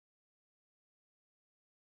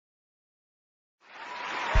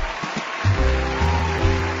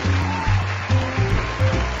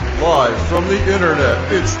Live from the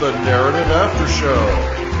internet, it's the Narrative After Show,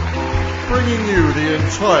 bringing you the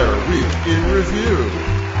entire week in review.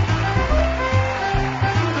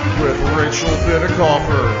 With Rachel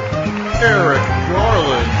Finnecoffer, Eric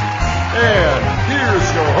Garland, and here's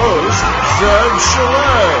your host, Zev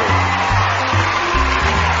Chalet.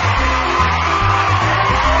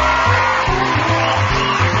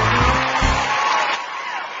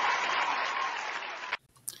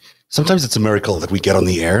 Sometimes it's a miracle that we get on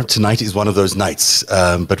the air. Tonight is one of those nights,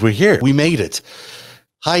 but we're here. We made it.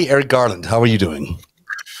 Hi, Eric Garland. How are you doing?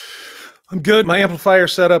 I'm good. My amplifier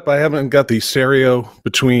setup, I haven't got the stereo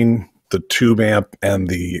between the tube amp and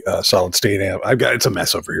the solid state amp. It's a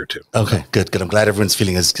mess over here too. Okay, good. I'm glad everyone's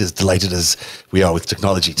feeling as delighted as we are with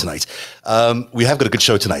technology tonight. We have got a good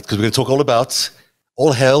show tonight because we're going to talk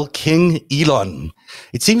all hail King Elon.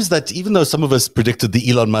 It seems that even though some of us predicted the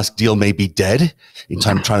Elon Musk deal may be dead in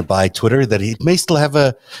time of trying to buy Twitter, that it may still have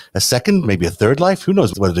a second, maybe a third life. Who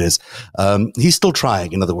knows what it is? He's still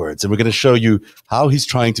trying, in other words. And we're going to show you how he's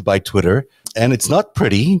trying to buy Twitter. And it's not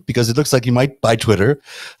pretty because it looks like he might buy Twitter.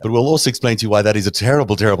 But we'll also explain to you why that is a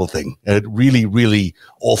terrible, terrible thing. A really, really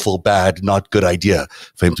awful, bad, not good idea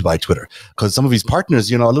for him to buy Twitter. Because some of his partners,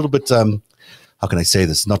 a little bit, how can I say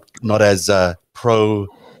this? Not as pro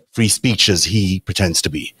free speech as he pretends to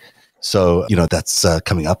be. So, that's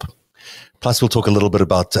coming up. Plus, we'll talk a little bit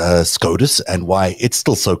about SCOTUS and why it's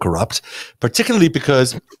still so corrupt, particularly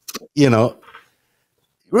because,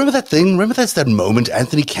 remember that thing? Remember that moment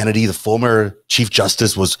Anthony Kennedy, the former Chief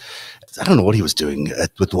Justice, I don't know what he was doing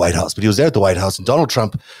with the White House, but he was there at the White House and Donald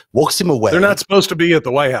Trump walks him away. They're not supposed to be at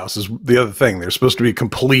the White House is the other thing. They're supposed to be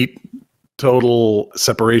complete total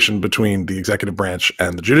separation between the executive branch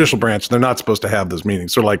and the judicial branch. They're not supposed to have those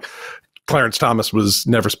meetings. So like Clarence Thomas was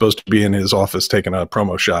never supposed to be in his office taking a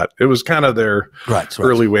promo shot. It was kind of their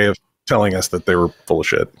early way of telling us that they were full of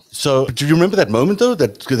shit. So do you remember that moment though?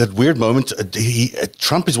 That weird moment?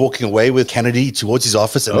 Trump is walking away with Kennedy towards his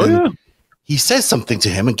office and he says something to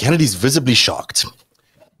him and Kennedy's visibly shocked.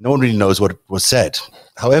 No one really knows what was said.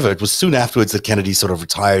 However, it was soon afterwards that Kennedy sort of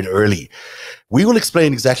retired early. We will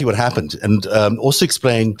explain exactly what happened and also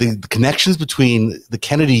explain the connections between the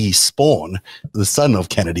Kennedy spawn, the son of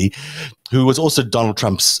Kennedy, who was also Donald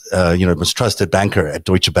Trump's, most trusted banker at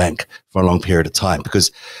Deutsche Bank for a long period of time, because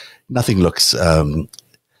nothing looks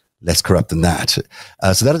less corrupt than that.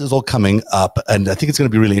 So that is all coming up, and I think it's going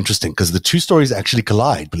to be really interesting because the two stories actually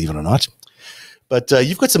collide, believe it or not. But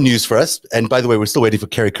you've got some news for us. And by the way, we're still waiting for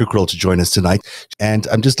Carrie Kukral to join us tonight. And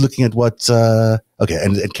I'm just looking at what...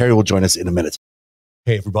 and Carrie will join us in a minute.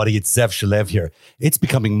 Hey, everybody, it's Zev Shalev here. It's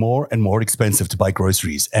becoming more and more expensive to buy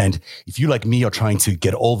groceries. And if you, like me, are trying to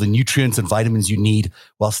get all the nutrients and vitamins you need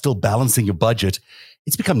while still balancing your budget,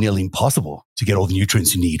 it's become nearly impossible to get all the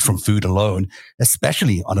nutrients you need from food alone,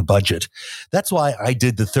 especially on a budget. That's why I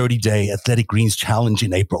did the 30-day Athletic Greens Challenge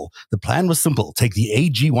in April. The plan was simple. Take the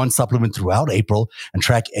AG1 supplement throughout April and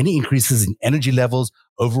track any increases in energy levels,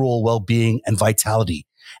 overall well-being, and vitality.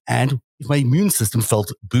 And if my immune system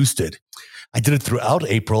felt boosted. I did it throughout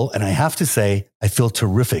April, and I have to say, I feel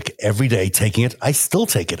terrific every day taking it. I still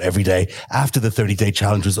take it every day after the 30-day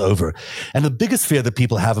challenge was over. And the biggest fear that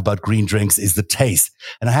people have about green drinks is the taste.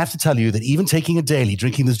 And I have to tell you that even taking it daily,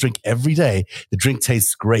 drinking this drink every day, the drink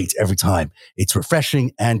tastes great every time. It's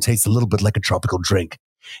refreshing and tastes a little bit like a tropical drink.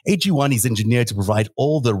 AG1 is engineered to provide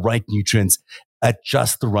all the right nutrients at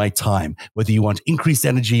just the right time. Whether you want increased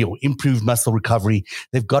energy or improved muscle recovery,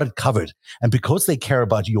 they've got it covered. And because they care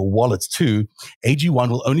about your wallets too, AG1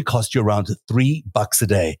 will only cost you around $3 a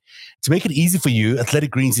day. To make it easy for you, Athletic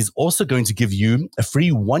Greens is also going to give you a free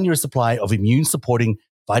 1-year supply of immune-supporting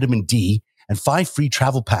vitamin D and 5 free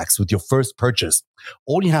travel packs with your first purchase.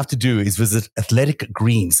 All you have to do is visit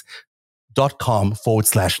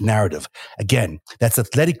athleticgreens.com/narrative. Again, that's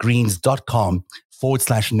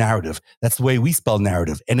athleticgreens.com/narrative. That's the way we spell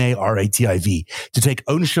narrative, NARATIV, to take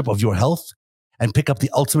ownership of your health and pick up the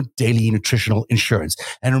ultimate daily nutritional insurance.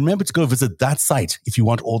 And remember to go visit that site if you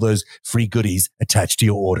want all those free goodies attached to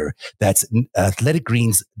your order. That's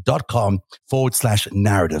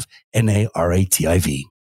athleticgreens.com/narrative, NARATIV.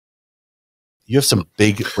 You have some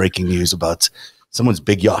big breaking news about someone's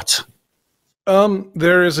big yacht.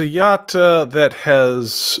 There is a yacht that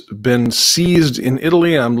has been seized in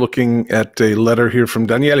Italy. I'm looking at a letter here from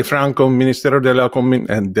Daniele Franco, Ministero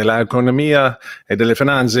dell'Economia e delle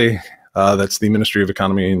Finanze. That's the Ministry of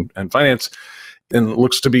Economy and Finance. And it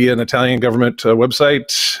looks to be an Italian government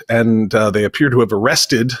website. And they appear to have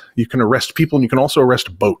arrested. You can arrest people and you can also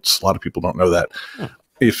arrest boats. A lot of people don't know that.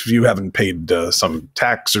 If you haven't paid some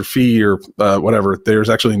tax or fee or whatever, there's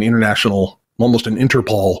actually an international, almost an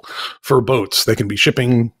Interpol for boats. They can be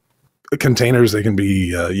shipping containers. They can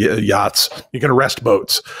be yachts. You can arrest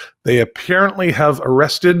boats. They apparently have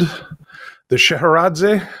arrested the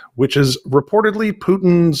Scheherazade, which is reportedly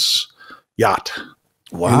Putin's yacht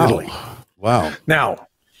in Italy. Wow.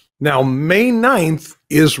 Now, May 9th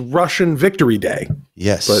is Russian Victory Day.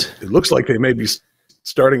 Yes. But it looks like they may be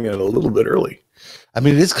starting it a little bit early. I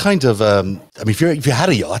mean, it is kind of, if you had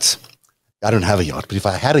a yacht, I don't have a yacht, but if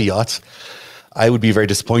I had a yacht, I would be very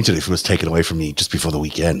disappointed if it was taken away from me just before the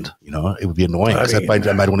weekend. It would be annoying because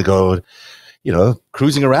I might want to go,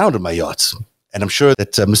 cruising around on my yacht. And I'm sure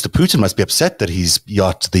that Mr. Putin must be upset that his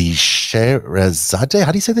yacht, the Scheherazade,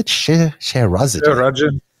 how do you say that? Scheherazade.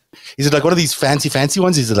 Is it like one of these fancy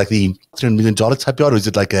ones? Is it like the $300 million type yacht, or is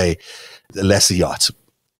it like a lesser yacht?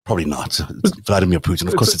 Probably not. It's Vladimir Putin.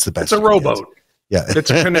 Of course, it's the best. It's a rowboat. Yeah. It's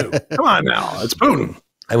a canoe. Come on now. It's Putin.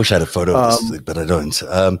 I wish I had a photo of this, but I don't.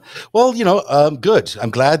 Good. I'm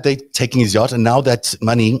glad they're taking his yacht. And now that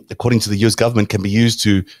money, according to the US government, can be used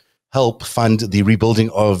to help fund the rebuilding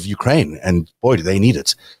of Ukraine. And boy, do they need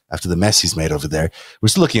it after the mess he's made over there. We're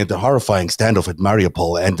still looking at the horrifying standoff at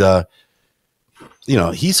Mariupol. And,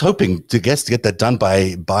 he's hoping to get that done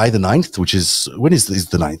by the 9th, which is, when is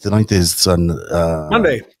the 9th? The 9th is on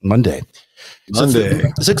Monday.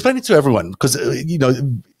 So explain it to everyone, because,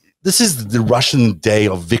 this is the Russian day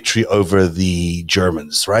of victory over the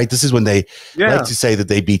Germans, right? This is when they like to say that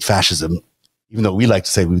they beat fascism, even though we like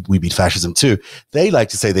to say we beat fascism too. They like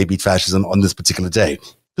to say they beat fascism on this particular day,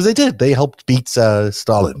 because they did. They helped beat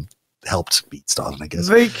Stalin. Helped beat Stalin, I guess.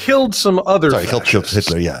 They killed some other helped kill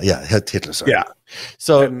Hitler, Hitler, sorry. Yeah.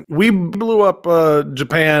 So and we blew up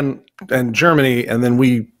Japan and Germany, and then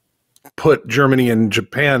we put Germany and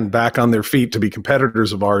Japan back on their feet to be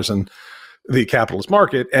competitors of ours in the capitalist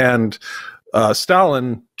market. And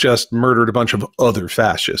Stalin just murdered a bunch of other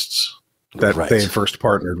fascists that they first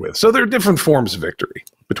partnered with. So there are different forms of victory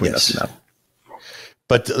between us now.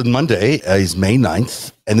 But Monday is May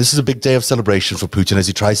 9th, and this is a big day of celebration for Putin as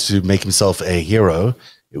he tries to make himself a hero.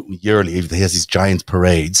 Yearly, he has these giant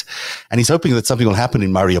parades, and he's hoping that something will happen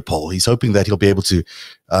in Mariupol. He's hoping that he'll be able to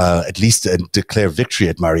at least declare victory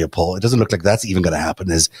at Mariupol. It doesn't look like that's even going to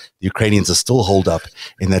happen, as the Ukrainians are still holed up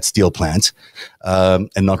in that steel plant and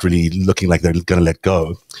not really looking like they're going to let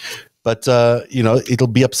go. But, it'll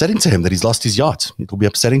be upsetting to him that he's lost his yacht. It'll be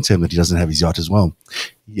upsetting to him that he doesn't have his yacht as well.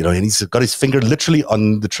 And he's got his finger literally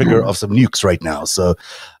on the trigger of some nukes right now. So,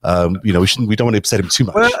 we don't want to upset him too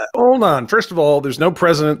much. Well, hold on. First of all, there's no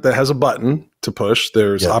president that has a button to push.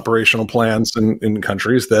 There's operational plans in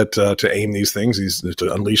countries that to aim these things,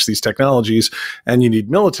 to unleash these technologies, and you need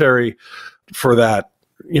military for that.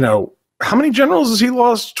 How many generals has he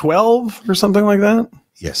lost? 12 or something like that?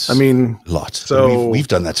 Yes. I mean, a lot. So we've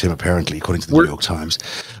done that to him, apparently, according to the New York Times.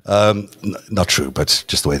 Not true, but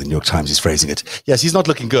just the way the New York Times is phrasing it. Yes, he's not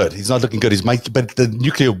looking good. But the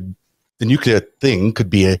nuclear thing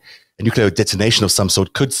could be a nuclear detonation of some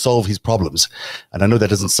sort, could solve his problems. And I know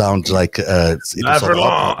that doesn't sound like not for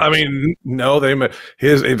long. I mean, no,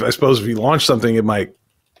 I suppose if he launched something, it might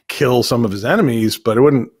kill some of his enemies, but it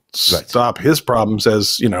wouldn't stop his problems.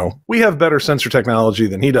 As we have better sensor technology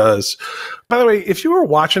than he does. By the way, if you were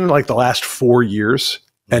watching like the last 4 years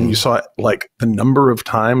and you saw like the number of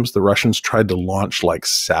times the Russians tried to launch like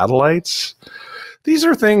satellites, these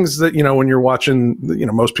are things that, when you're watching,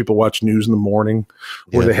 most people watch news in the morning,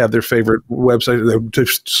 or they have their favorite website, they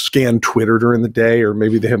scan Twitter during the day, or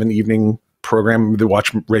maybe they have an evening program, they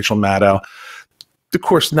watch Rachel Maddow. Of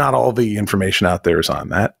course, not all the information out there is on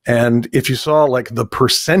that. And if you saw like the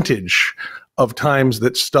percentage of times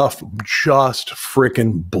that stuff just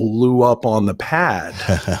freaking blew up on the pad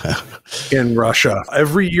in Russia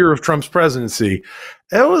every year of Trump's presidency,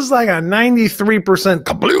 it was like a 93%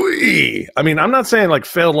 kablooey. I mean, I'm not saying like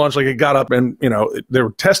failed launch, like it got up and, they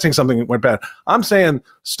were testing something that went bad. I'm saying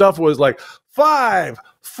stuff was like 5,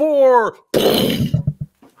 4.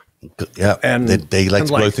 Yeah. And they like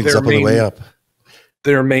to blow things up on the way up.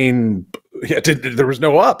 Their main, there was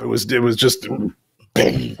no up. It was just,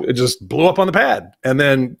 it just blew up on the pad. And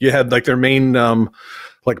then you had like their main,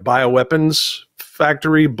 like bioweapons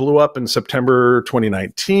factory blew up in September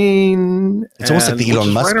 2019. It's almost like the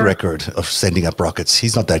Elon Musk record of sending up rockets.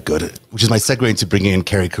 He's not that good, which is my segue into bringing in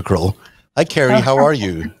Carrie Cockrell. Hi, Carrie. How are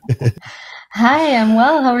you? Hi, I'm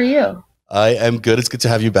well. How are you? I am good. It's good to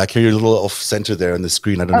have you back here. You're a little off center there on the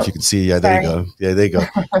screen. I don't know if you can see. Yeah, there you go. Yeah, there you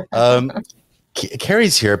go.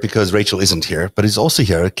 Carrie's here because Rachel isn't here, but is also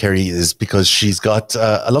here. Carrie is because she's got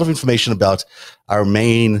a lot of information about our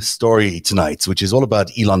main story tonight, which is all about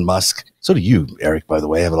Elon Musk So do you, Eric, by the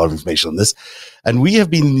way. I have a lot of information on this. And we have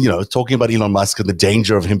been, talking about Elon Musk and the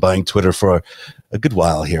danger of him buying Twitter for a good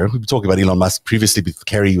while here. We've been talking about Elon Musk previously with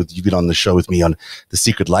Kerry. You've been on the show with me on The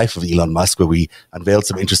Secret Life of Elon Musk, where we unveiled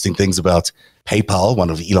some interesting things about PayPal,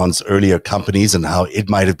 one of Elon's earlier companies, and how it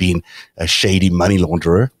might have been a shady money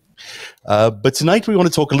launderer. But tonight we want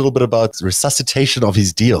to talk a little bit about the resuscitation of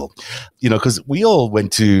his deal, because we all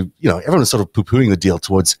went to, everyone was sort of poo-pooing the deal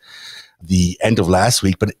towards the end of last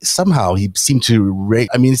week, but somehow he seemed to,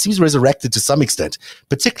 it seems resurrected to some extent,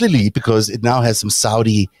 particularly because it now has some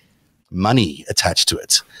Saudi money attached to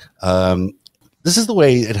it. This is the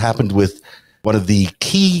way it happened with one of the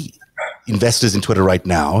key investors in Twitter right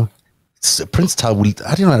now, Prince Talweed.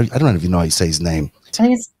 I don't know if you know how you say his name. I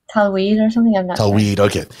think it's Talweed or something. I'm not sure. Talweed,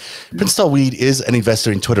 okay. Prince Talweed is an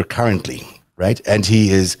investor in Twitter currently, right? And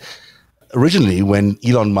he is originally, when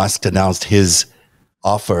Elon Musk announced his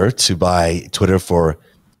offer to buy Twitter for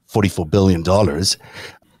 $44 billion,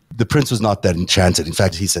 the prince was not that enchanted. In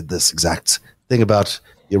fact, he said this exact thing about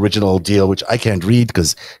the original deal, which I can't read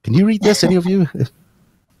because, can you read this, any of you?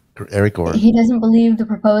 Eric, or? He doesn't believe the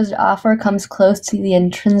proposed offer comes close to the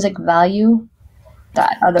intrinsic value.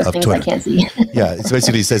 That other things Twitter. I can't see. Yeah, it's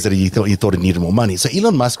basically says that he thought it needed more money. So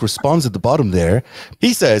Elon Musk responds at the bottom there.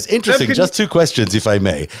 He says, interesting, just two questions, if I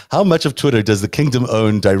may. How much of Twitter does the kingdom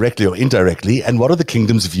own directly or indirectly? And what are the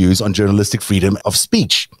kingdom's views on journalistic freedom of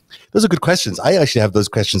speech? Those are good questions. I actually have those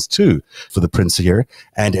questions too for the prince here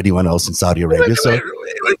and anyone else in Saudi Arabia. So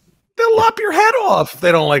they'll lop your head off.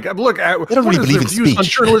 They don't like it. Look, they don't really believe in speech. On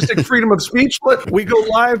journalistic freedom of speech. Look, we go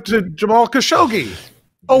live to Jamal Khashoggi.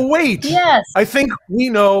 Oh, wait. Yes. I think we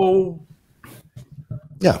know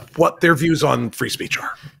what their views on free speech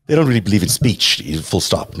are. They don't really believe in speech, full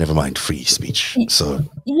stop, never mind free speech. So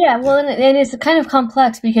yeah, well, and it's kind of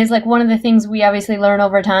complex because, like, one of the things we obviously learn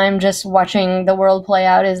over time just watching the world play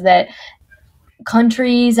out is that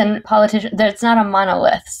countries and politicians, it's not a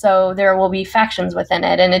monolith. So there will be factions within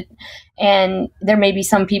it. And there may be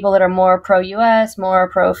some people that are more pro-US, more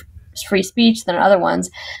pro-free speech than other ones.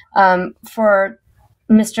 For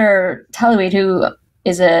Mr. Talweed, who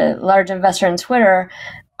is a large investor in Twitter,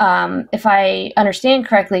 if I understand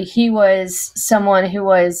correctly, he was someone who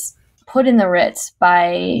was put in the Ritz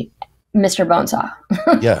by Mr. Bonesaw.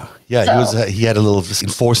 So, he had a little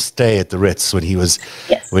enforced stay at the Ritz when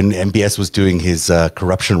when MBS was doing his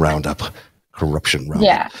corruption roundup.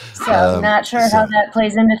 Yeah, so not sure how that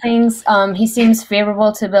plays into things. He seems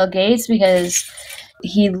favorable to Bill Gates because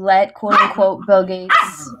he let, quote unquote, Bill Gates.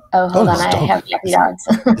 Oh, hold on. I have happy dogs.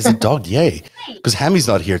 There's a dog. Yay. Because Hammy's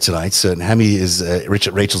not here tonight. So Hammy is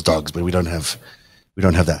Rachel's dogs, but we don't have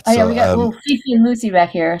that. Oh, yeah. We got little Fifi and Lucy back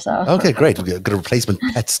here. So okay, great. We've got replacement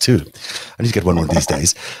pets too. I need to get one of these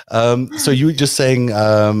days. So you were just saying,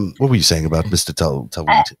 what were you saying about Mr.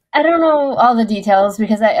 Talweed? I don't know all the details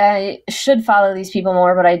because I should follow these people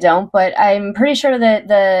more, but I don't. But I'm pretty sure that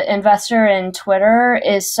the investor in Twitter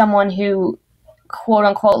is someone who, quote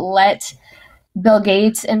unquote, let Bill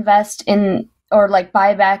Gates invest in or like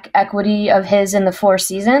buy back equity of his in the Four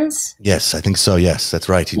Seasons. Yes, I think so. Yes, that's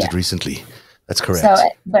right. He did recently. That's correct. So,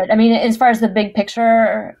 but I mean, as far as the big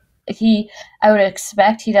picture, I would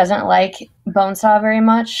expect he doesn't like Bonesaw very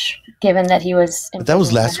much, given that he was. But that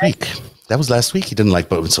was last week. That was last week. He didn't like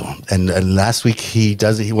Bonesaw, and last week he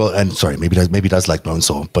does. Maybe he does like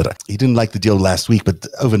Bonesaw, but he didn't like the deal last week. But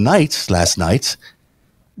last night.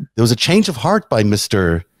 There was a change of heart by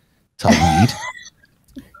Mr. Talweed.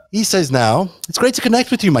 He says now, it's great to connect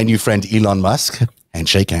with you, my new friend Elon Musk.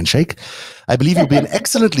 Handshake, handshake. I believe you'll be an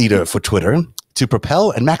excellent leader for Twitter to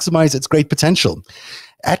propel and maximize its great potential.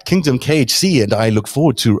 At Kingdom KHC, and I look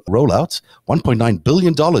forward to roll out $1.9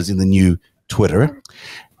 billion in the new Twitter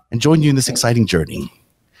and join you in this exciting journey.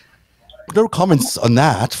 No comments on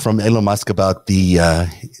that from Elon Musk about the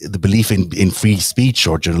belief in free speech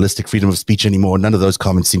or journalistic freedom of speech anymore. None of those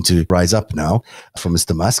comments seem to rise up now from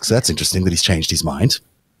Mr. Musk. So that's interesting that he's changed his mind.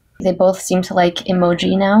 They both seem to like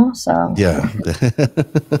emoji now. So yeah,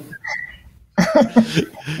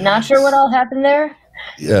 not sure what all happened there.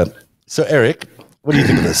 Yeah. So Eric, what do you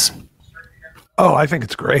think of this? Oh, I think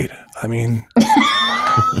it's great. I mean,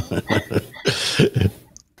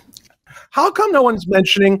 how come no one's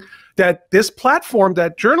mentioning that this platform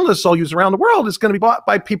that journalists all use around the world is going to be bought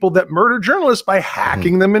by people that murder journalists by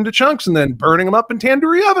hacking them into chunks and then burning them up in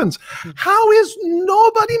tandoori ovens? How is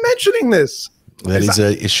nobody mentioning this? That is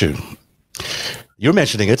an issue. You're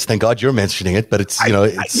mentioning it. Thank God you're mentioning it. But it's,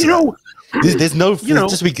 there's no,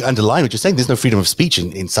 just to be underline what you're saying, there's no freedom of speech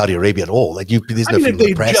in Saudi Arabia at all. Like there's no freedom of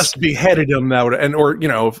if they just beheaded him, that would,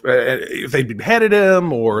 if they beheaded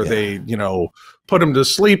him or they, put him to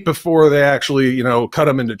sleep before they actually, cut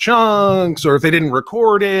him into chunks, or if they didn't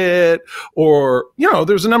record it, or,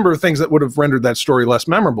 there's a number of things that would have rendered that story less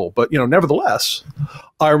memorable. But, nevertheless,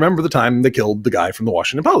 I remember the time they killed the guy from the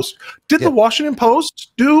Washington Post. Did the Washington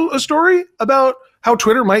Post do a story about how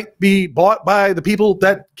Twitter might be bought by the people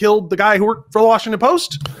that killed the guy who worked for the Washington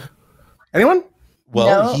Post? Anyone?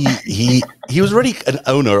 Well, no. he was already an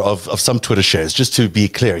owner of some Twitter shares. Just to be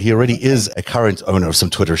clear, he already is a current owner of some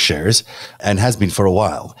Twitter shares and has been for a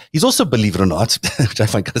while. He's also, believe it or not, which I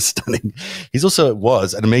find kind of stunning, he's also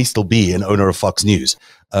was and may still be an owner of Fox News,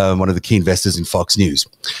 one of the key investors in Fox News.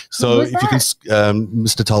 So if you can,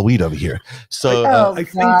 Mr. Talweed over here. So I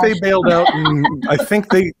think they bailed out, and I think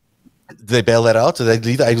they bailed that out. So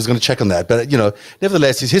I was going to check on that, but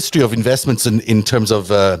nevertheless, his history of investments in terms of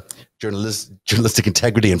journalistic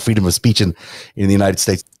integrity and freedom of speech in the United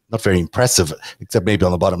States, not very impressive, except maybe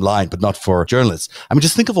on the bottom line, but not for journalists. I mean,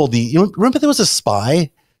 just think of all the, remember there was a spy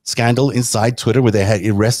scandal inside Twitter where they had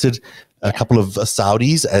arrested a couple of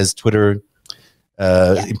Saudis as Twitter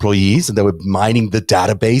employees, and they were mining the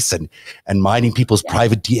database and mining people's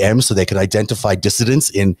private DMs so they could identify dissidents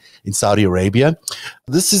in Saudi Arabia.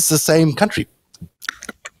 This is the same country.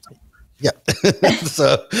 Yeah.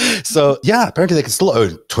 so yeah, apparently they can still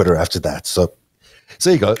own Twitter after that. So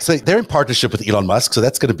there you go. So they're in partnership with Elon Musk. So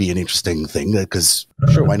that's going to be an interesting thing because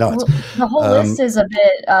sure, why not? Well, the whole list is a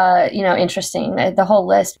bit, interesting. The whole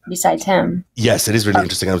list besides him. Yes, it is really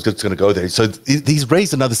interesting. I was just going to go there. So he's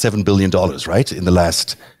raised another $7 billion, right? In the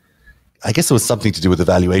last, I guess it was something to do with the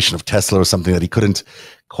valuation of Tesla or something that he couldn't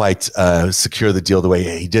quite secure the deal the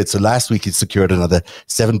way he did. So last week he secured another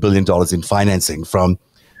 $7 billion in financing from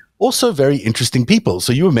also very interesting people.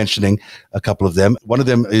 So you were mentioning a couple of them. One of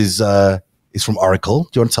them is from Oracle.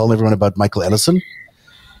 Do you want to tell everyone about Michael Ellison?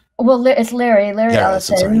 Well, it's Larry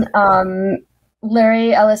Ellison.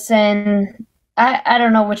 Larry Ellison, I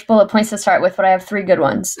don't know which bullet points to start with, but I have three good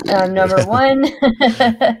ones. Number one,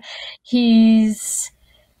 he's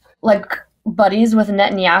like buddies with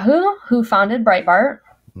Netanyahu, who founded Breitbart.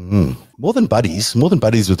 Mm. More than buddies with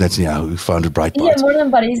Netanyahu, who founded Breitbart. Yeah, more than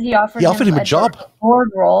buddies. He offered him a job, board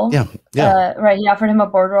role. Yeah. Right. He offered him a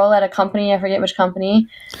board role at a company. I forget which company.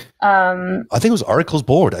 I think it was Oracle's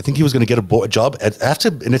board. I think he was going to get a job after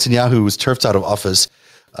Netanyahu was turfed out of office.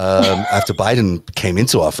 After Biden came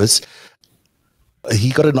into office,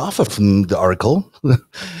 he got an offer from the Oracle.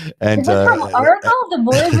 And is it from Oracle, the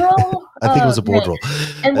board role? I think it was a board role.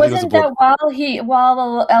 And wasn't that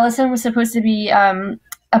while Ellison was supposed to be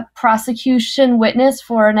a prosecution witness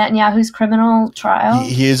for Netanyahu's criminal trial?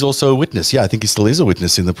 He is also a witness. Yeah, I think he still is a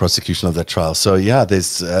witness in the prosecution of that trial. So yeah,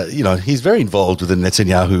 there's, he's very involved with the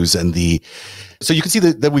Netanyahus and so you can see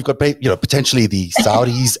that we've got, potentially the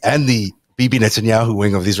Saudis and the Bibi Netanyahu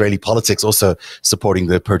wing of the Israeli politics also supporting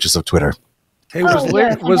the purchase of Twitter. Hey, was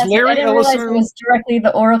Larry Ellison? It was directly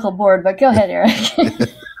the Oracle board, but go ahead, Eric.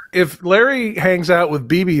 If Larry hangs out with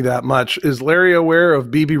Bibi that much, is Larry aware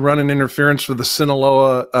of Bibi running interference for the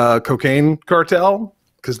Sinaloa cocaine cartel?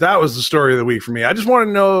 Because that was the story of the week for me. I just want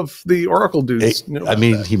to know if the Oracle dudes knew about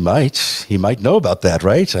that. He might know about that,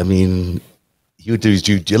 right? I mean, he would do his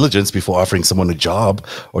due diligence before offering someone a job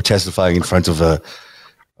or testifying in front of an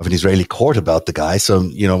Israeli court about the guy. So,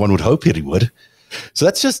 one would hope he would. So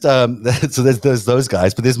that's just, so there's those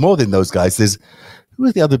guys, but there's more than those guys. Who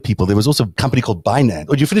are the other people? There was also a company called Binance.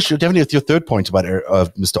 Oh, you finished definitely with your third point about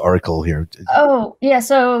Mr. Oracle here. Oh, yeah.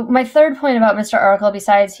 So my third point about Mr. Oracle,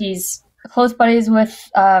 besides he's close buddies with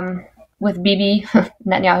Bibi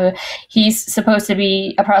Netanyahu, he's supposed to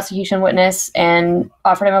be a prosecution witness and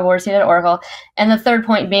offered him a board seat at Oracle. And the third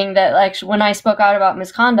point being that, like, when I spoke out about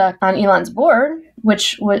misconduct on Elon's board,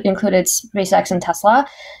 which included SpaceX and Tesla,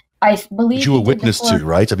 I believe you were witness to,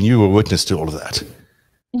 right? I mean, you were witness to all of that.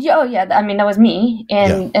 Oh yeah, I mean that was me,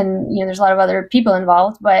 and there's a lot of other people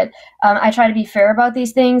involved, but I try to be fair about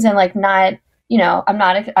these things and like not,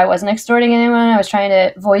 I wasn't extorting anyone. I was trying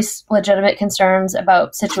to voice legitimate concerns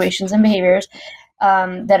about situations and behaviors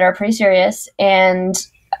that are pretty serious, and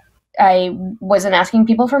I wasn't asking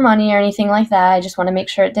people for money or anything like that. I just want to make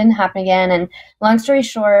sure it didn't happen again. And long story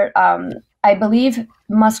short, I believe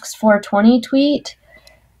Musk's 420 tweet,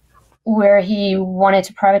 where he wanted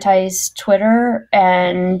to privatize Twitter,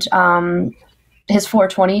 and his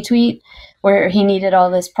 420 tweet where he needed all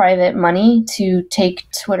this private money to take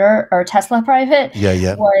Twitter or Tesla private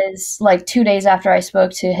was like 2 days after I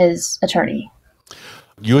spoke to his attorney.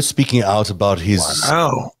 You're speaking out about his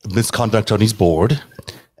misconduct on his board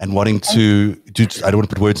and wanting to do, I don't want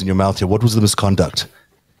to put words in your mouth here. What was the misconduct?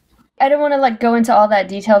 I don't want to like go into all that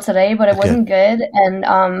detail today, but it wasn't good.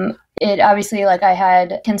 And it obviously, like, I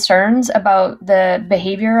had concerns about the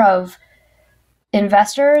behavior of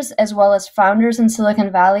investors as well as founders in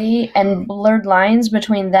Silicon Valley, and blurred lines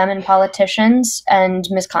between them and politicians and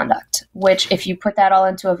misconduct, which, if you put that all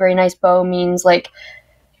into a very nice bow, means like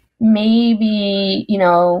maybe, you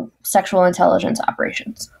know, sexual intelligence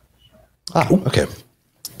operations. Ah, okay.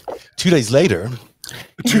 2 days later,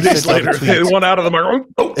 they went out of the market.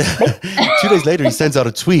 2 days later, he sends out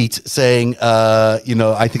a tweet saying, you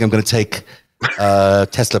know, I think I'm going to take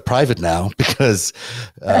Tesla private now because,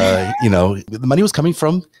 you know, the money was coming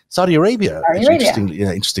from Saudi Arabia.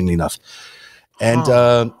 Interestingly enough. And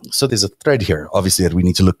so there's a thread here, obviously, that we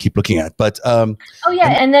need to keep looking at. But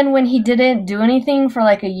and then when he didn't do anything for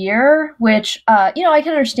like a year, which, you know, I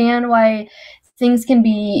can understand why things can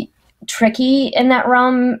be tricky in that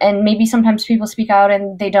realm, and maybe sometimes people speak out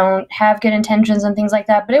and they don't have good intentions and things like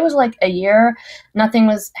that, but it was like a year, nothing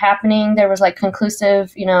was happening. There was like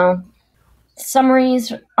conclusive, you know,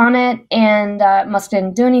 summaries on it, and Musk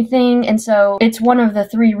didn't do anything. And so it's one of the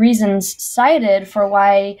three reasons cited for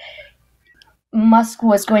why Musk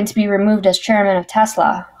was going to be removed as chairman of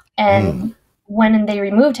Tesla. And when they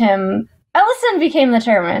removed him, Ellison became the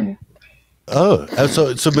chairman. So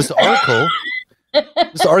Mr. Oracle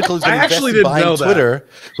This article is going to invest buying Twitter,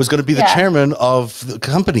 was going to be the chairman of the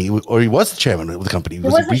company, or he was the chairman of the company. He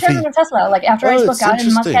was the chairman of Tesla. Like after I spoke out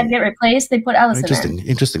and Musk had to get replaced, they put Ellison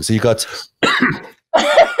Interesting. So you got...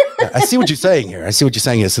 I see what you're saying here. So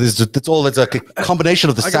it's like a combination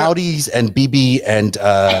of the Saudis and Bibi and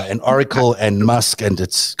Oracle and Musk, and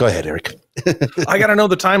it's... Go ahead, Eric. I got to know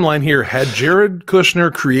the timeline here. Had Jared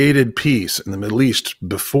Kushner created peace in the Middle East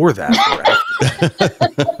before that or after?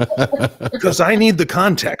 Because I need the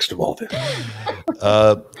context of all this.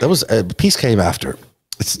 That was peace came after.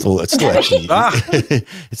 It's still actually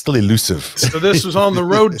it's still elusive. So this was on the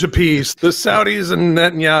road to peace. The Saudis and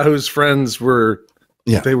Netanyahu's friends were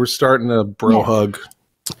they were starting a bro hug.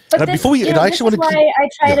 But this, before I actually want to I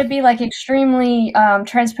try to be like extremely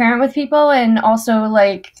transparent with people, and also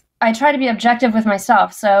like I try to be objective with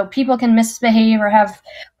myself. So people can misbehave or have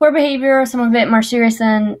poor behavior, some of it more serious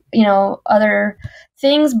than, other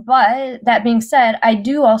things. But that being said, I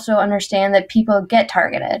do also understand that people get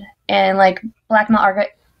targeted and like blackmail,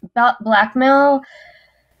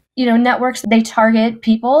 networks, they target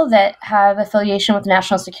people that have affiliation with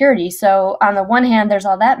national security. So on the one hand, there's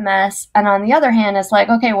all that mess. And on the other hand, it's like,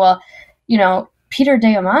 okay, well, Peter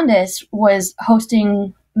Diamandis was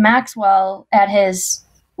hosting Maxwell at his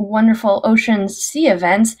wonderful Ocean Sea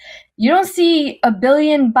events. You don't see a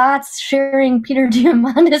billion bots sharing Peter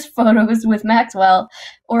Diamandis photos with Maxwell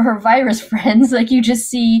or her virus friends. Like you just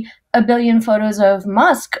see a billion photos of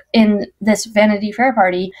Musk in this Vanity Fair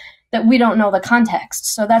party that we don't know the context.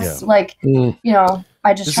 So that's I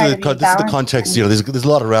just try to be balanced. This is the context. There's a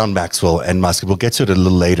lot around Maxwell and Musk. We'll get to it a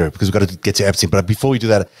little later because we've got to get to Epstein. But before we do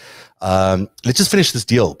that, let's just finish this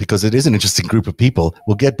deal because it is an interesting group of people.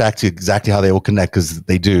 We'll get back to exactly how they all connect because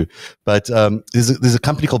they do. But there's a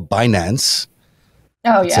company called Binance.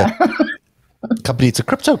 Oh, yeah. It's a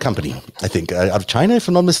crypto company, I think, out of China, if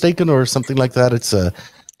I'm not mistaken, or something like that. It's a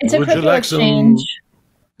crypto exchange.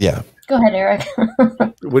 Yeah. Go ahead, Eric.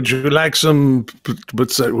 Would you like some?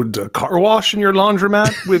 Would a car wash in your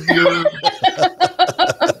laundromat with your?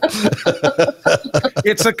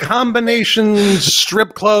 It's a combination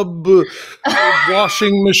strip club,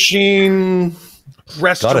 washing machine,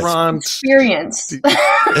 restaurant experience. Digital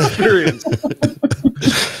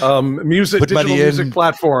music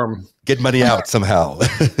platform. Get money out somehow,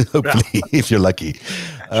 hopefully, if you're lucky.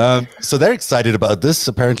 So they're excited about this.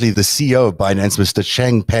 Apparently, the CEO of Binance, Mr.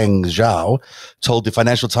 Changpeng Zhao, told the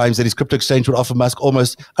Financial Times that his crypto exchange would offer Musk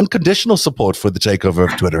almost unconditional support for the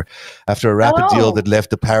takeover of Twitter after a rapid deal that left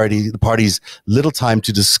the parties little time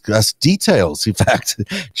to discuss details. In fact,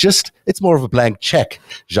 it's more of a blank check,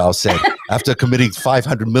 Zhao said, after committing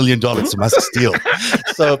 $500 million to Musk's deal.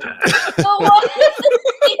 So,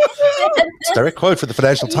 it's a direct quote for the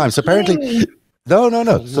Financial Times. So apparently, no.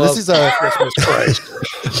 So this is Christmas Christ.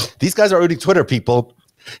 These guys are owning Twitter, people.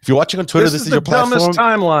 If you're watching on Twitter, this is your platform. Dumbest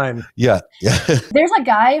timeline. Yeah. There's a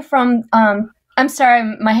guy from. I'm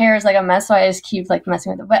sorry, my hair is like a mess, so I just keep like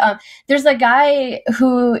messing with it. But there's a guy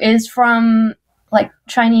who is from like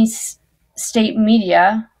Chinese state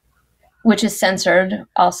media, which is censored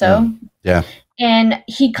also. Yeah. And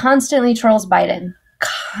he constantly trolls Biden.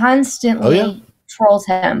 Constantly. Oh, yeah? trolls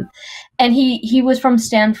him. And he was from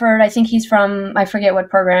Stanford. I think he's from, I forget what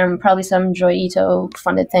program, probably some Joy Ito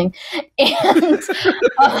funded thing.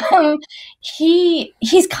 And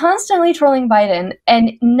he's constantly trolling Biden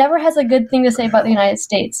and never has a good thing to say about the United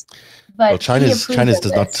States. But China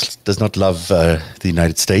does not love the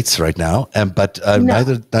United States right now, but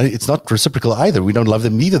neither it's not reciprocal either. We don't love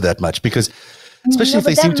them either that much because, especially if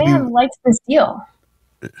they seem to be. That man likes this deal.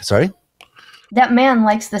 Sorry. That man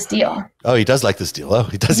likes this deal. Oh, he does like this deal. Oh,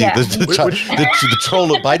 he does. Yeah. The troll,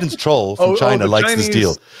 Biden's troll from China, likes Chinese. This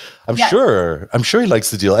deal. I'm sure he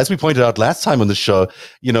likes the deal. As we pointed out last time on the show,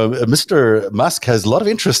 Mr. Musk has a lot of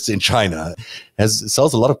interest in China,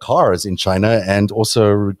 sells a lot of cars in China, and also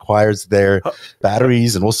requires their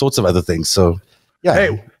batteries and all sorts of other things. So,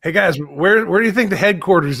 yeah. Hey guys, where do you think the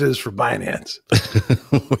headquarters is for Binance?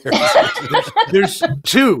 There's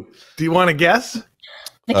two. Do you want to guess?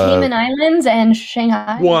 The Cayman Islands and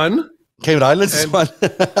Shanghai. One. Cayman Islands is one.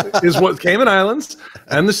 Is what Cayman Islands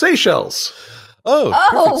and the Seychelles. Oh,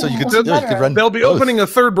 perfect. So you could run. They'll be opening a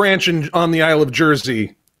third branch on the Isle of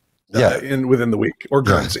Jersey within the week, or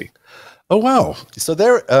Guernsey. Oh, wow. So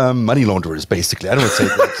they're money launderers, basically. I don't want to say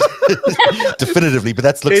that definitively, but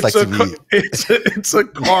that looks like to me. It's a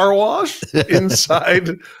car wash inside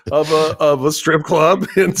of a strip club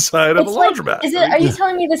inside of a laundromat. Are you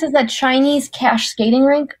telling me this is a Chinese cash skating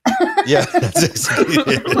rink? Yeah, that's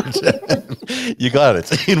exactly it. You got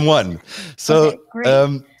it in one. So,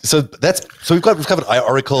 okay, so we've covered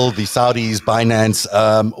Oracle, the Saudis, Binance.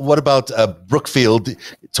 What about Brookfield,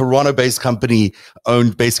 Toronto-based company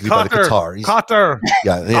owned basically by the Qataris? Qatar.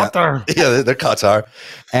 Yeah, they're Qatar,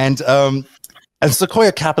 and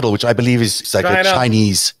Sequoia Capital, which I believe is like a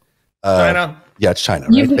Chinese. China. Yeah, it's China,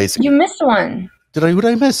 right? Basically, you missed one. What did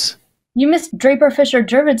I miss? You missed Draper Fisher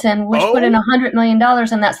Jurvetson, which put in $100 million,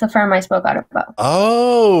 and that's the firm I spoke out about.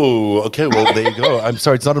 Oh, okay. Well, there you go. I'm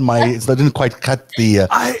sorry, it's not in my. I didn't quite cut the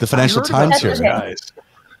Financial Times here. Okay.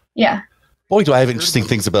 Yeah. Boy, do I have interesting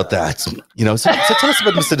things about that. So tell us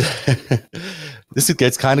about Mr. This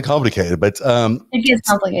gets kind of complicated, but it gets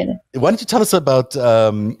complicated. Why don't you tell us about?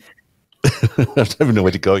 I don't even know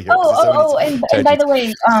where to go here. And by the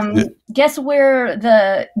way, guess where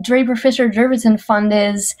the Draper Fisher Jurvetson fund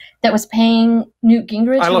is that was paying Newt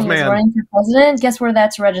Gingrich when he was running for president? Guess where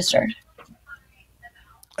that's registered?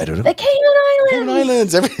 I don't know. The Cayman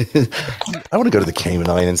Islands. I want to go to the Cayman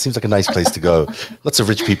Islands. Seems like a nice place to go. Lots of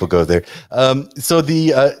rich people go there. So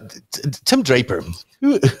the Tim Draper.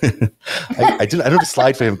 I don't have a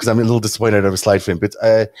slide for him because I'm a little disappointed I don't have a slide for him. But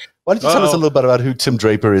why don't you tell us a little bit about who Tim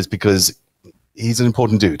Draper is, because he's an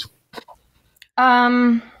important dude.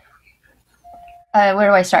 Where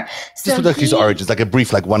do I start? Just with his origins, like a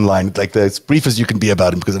brief, like one line, like as brief as you can be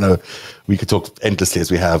about him, because I know we could talk endlessly as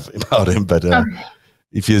we have about him. But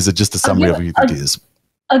if he is just a summary of who you think he is,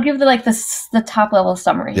 I'll give the top level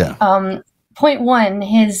summary. Yeah. Point one: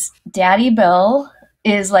 his daddy Bill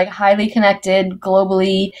is like highly connected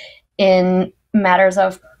globally in matters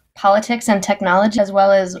of politics and technology, as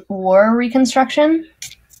well as war reconstruction.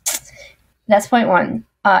 That's point one.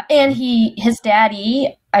 And his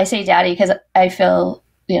daddy, I say daddy because I feel,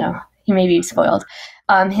 he may be spoiled.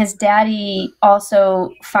 His daddy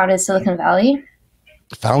also founded Silicon Valley.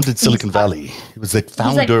 He was the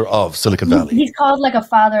founder of Silicon Valley. He's called like a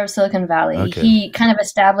father of Silicon Valley. Okay. He kind of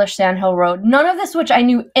established Sand Hill Road. None of this, which I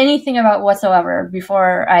knew anything about whatsoever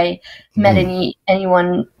before I met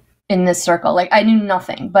anyone in this circle. Like I knew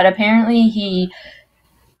nothing, but apparently he,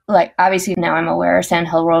 like obviously now I'm aware Sand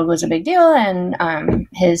Hill Road was a big deal, and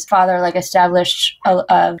his father like established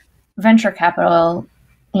a venture capital,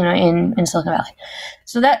 in Silicon Valley.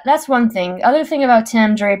 So that's one thing. Other thing about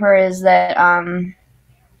Tim Draper is that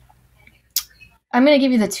I'm going to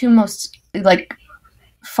give you the two most like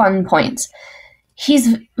fun points.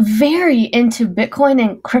 He's very into Bitcoin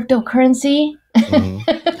and cryptocurrency.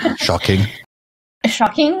 Shocking.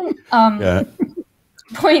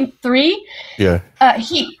 Point three. Yeah.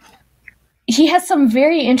 He has some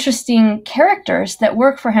very interesting characters that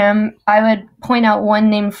work for him. I would point out one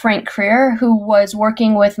named Frank Creer, who was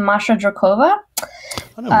working with Masha Drakova.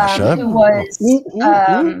 I know Masha. Who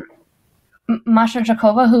was Masha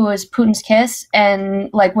Drakova, who was Putin's kiss and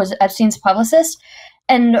like was Epstein's publicist.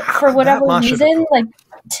 And for whatever reason, like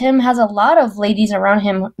Tim has a lot of ladies around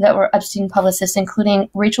him that were Epstein publicists, including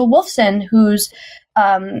Rachel Wolfson, whose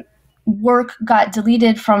work got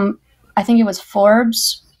deleted from, I think it was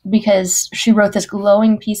Forbes, because she wrote this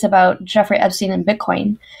glowing piece about Jeffrey Epstein and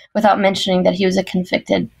Bitcoin without mentioning that he was a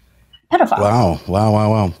convicted pedophile.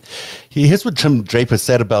 Wow. Here's what Tim Draper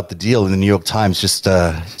said about the deal in the New York Times just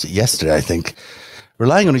yesterday, I think.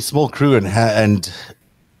 Relying on a small crew and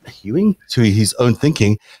hewing to his own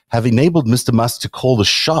thinking have enabled Mr. Musk to call the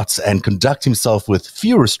shots and conduct himself with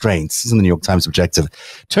few restraints, is in the New York Times Objective,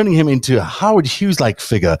 turning him into a Howard Hughes-like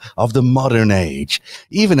figure of the modern age,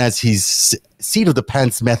 even as his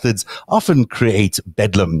seat-of-the-pants methods often create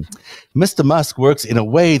bedlam. Mr. Musk works in a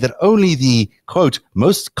way that only the, quote,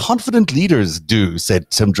 most confident leaders do, said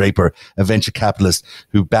Tim Draper, a venture capitalist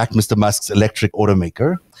who backed Mr. Musk's electric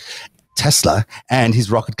automaker, Tesla, and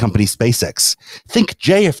his rocket company SpaceX. Think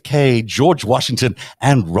JFK, George Washington,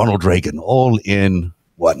 and Ronald Reagan, all in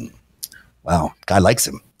one. Wow, guy likes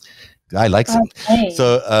him. Guy likes him. Okay.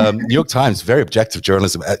 So, New York Times, very objective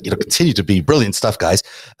journalism. Continue to be brilliant stuff, guys.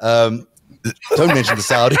 Don't mention the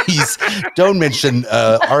Saudis. Don't mention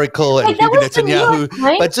Oracle and Bibi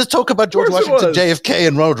Netanyahu. But just talk about George Washington, JFK,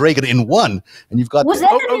 and Ronald Reagan in one, and you've got. Was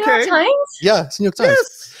that the New York Times? Yeah, it's New York Times.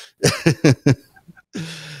 Yes.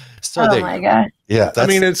 So oh my god! Yeah, I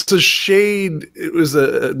mean, it's a shade. It was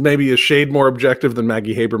maybe a shade more objective than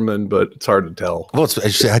Maggie Haberman, but it's hard to tell. Well,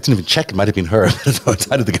 actually, I didn't even check. It might have been her. I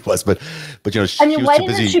don't think it was, but you know, I mean, why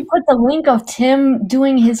didn't she put the link of Tim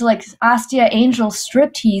doing his like Astia Angel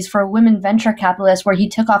striptease for women venture capitalists, where he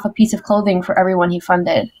took off a piece of clothing for everyone he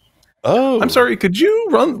funded? Oh, I'm sorry. Could you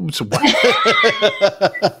run?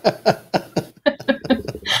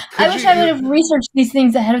 I wish I would have researched these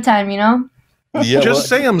things ahead of time. You know. Yeah, just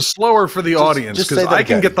say them slower for the audience, because I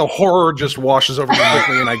can get the horror just washes over me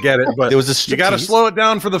quickly, and I get it. But there was you got to slow it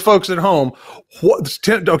down for the folks at home.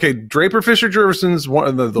 Okay, Draper Fisher Jurgensen's one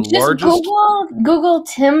of the largest. Google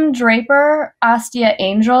Tim Draper Astia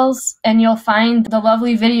Angels, and you'll find the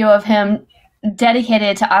lovely video of him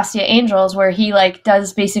dedicated to Astia Angels, where he like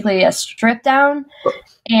does basically a strip down.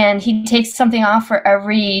 And he takes something off for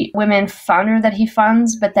every women founder that he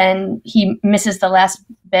funds, but then he misses the last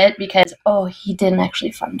bit because, he didn't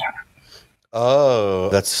actually fund her. Oh,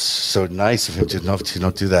 that's so nice of him to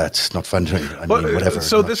not do that, not fund her. I mean, whatever.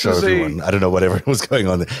 So this is I don't know whatever was going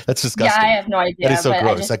on there. That's disgusting. Yeah, I have no idea. That is so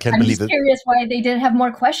gross. I can't believe it. I'm curious why they didn't have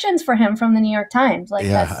more questions for him from the New York Times. Like,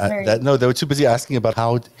 no, they were too busy asking about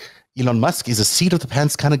how Elon Musk is a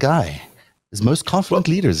seat-of-the-pants kind of guy. His most confident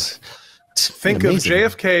leaders. Think of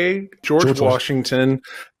JFK, George Washington,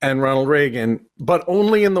 and Ronald Reagan, but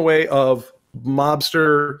only in the way of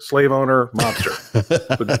mobster, slave owner,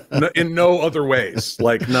 mobster. But in no other ways.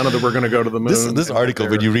 Like none of them were going to go to the moon. This article,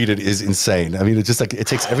 when you read it, is insane. I mean, it's just like it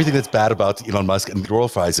takes everything that's bad about Elon Musk and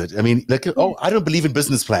glorifies it. I mean, like, I don't believe in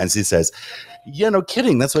business plans, he says. Yeah, no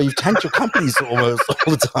kidding. That's why you've tanked your companies almost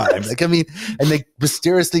all the time. Like, I mean, and they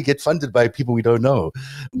mysteriously get funded by people we don't know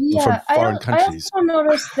from foreign countries. I also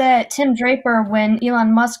noticed that Tim Draper, when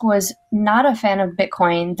Elon Musk was not a fan of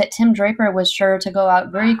Bitcoin, that Tim Draper was sure to go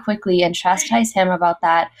out very quickly and chastise him about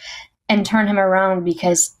that and turn him around,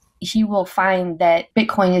 because he will find that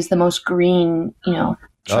Bitcoin is the most green,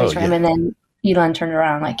 choice for him. And then Elon turned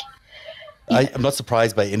around like. I'm not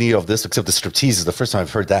surprised by any of this, except the striptease is the first time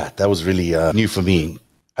I've heard that. That was really new for me.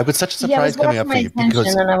 I've got such a surprise coming up for you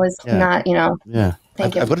because and I was not,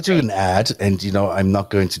 I've got to do an ad, and I'm not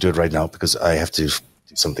going to do it right now because I have to do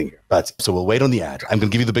something here. But so we'll wait on the ad. I'm going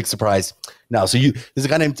to give you the big surprise now. So there's a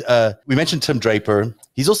guy named we mentioned Tim Draper.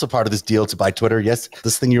 He's also part of this deal to buy Twitter. Yes,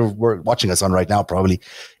 this thing you're watching us on right now probably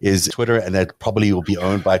is Twitter, and that probably will be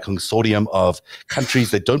owned by a consortium of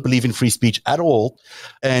countries that don't believe in free speech at all.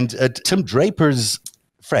 And Tim Draper's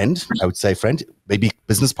friend, maybe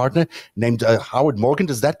business partner, named Howard Morgan.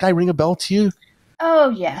 Does that guy ring a bell to you? Oh,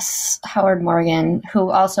 yes. Howard Morgan,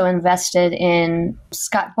 who also invested in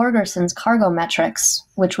Scott Borgerson's Cargo Metrics,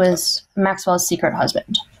 which was Maxwell's secret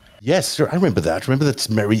husband. Yes, sure. I remember that.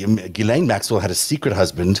 Ghislaine Maxwell had a secret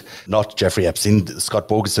husband, not Jeffrey Epstein, Scott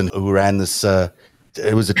Borgerson, who ran this.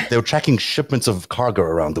 They were tracking shipments of cargo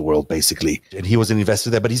around the world, basically. And he was an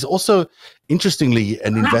investor there. But he's also, interestingly,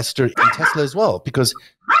 an investor in Tesla as well. Because,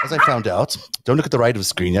 as I found out, don't look at the right of the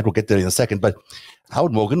screen yet. We'll get there in a second. But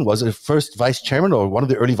Howard Morgan was the first vice chairman, or one of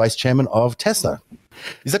the early vice chairmen of Tesla.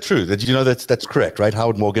 Is that true? Did you know that's correct, right?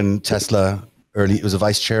 Howard Morgan, Tesla, was a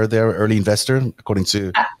vice chair there, early investor, according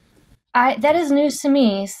to... that is news to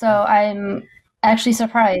me, so I'm actually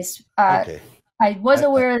surprised. Okay. I was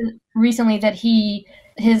aware recently that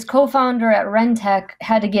his co-founder at Rentec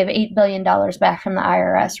had to give $8 billion back from the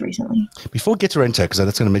IRS recently. Before we get to Rentec, because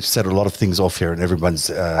that's going to set a lot of things off here and everyone's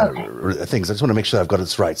things, I just want to make sure I've got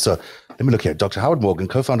this right. So let me look here. Dr. Howard Morgan,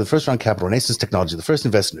 co-founder of First Round Capital, Renaissance Technology, the first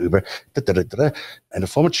investor in Uber, and a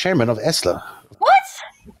former chairman of Tesla. What?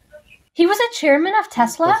 He was a chairman of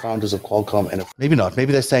Tesla? Co-founders of Qualcomm. And maybe not.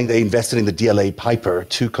 Maybe they're saying they invested in the DLA Piper,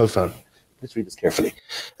 two co-founders. Let's read this carefully.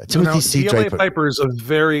 Timothy C. DLA Draper. Piper is a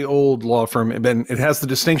very old law firm, and it has the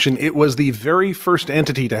distinction. It was the very first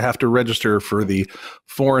entity to have to register for the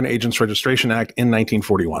Foreign Agents Registration Act in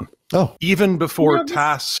 1941. Oh. Even before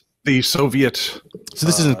TASS, the Soviet. So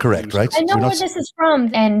this isn't correct, right? I know where this is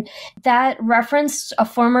from, and that referenced a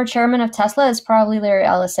former chairman of Tesla is probably Larry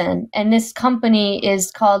Ellison, and this company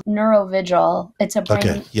is called Neurovigil. It's a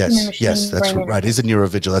brain, yes, that's right. It's a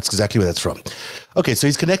Neurovigil. That's exactly where that's from. Okay, so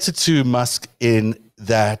he's connected to Musk in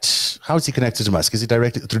that. How is he connected to Musk? Is he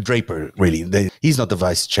directed through Draper? Really, he's not the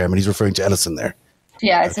vice chairman. He's referring to Ellison there.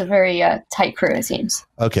 Yeah, it's a very tight crew, it seems.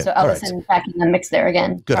 Okay, so Ellison back in the mix there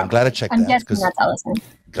again. Good. I'm glad I checked that. I'm guessing that's Ellison.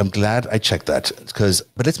 I'm glad I checked that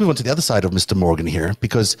but let's move on to the other side of Mr. Morgan here,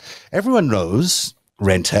 because everyone knows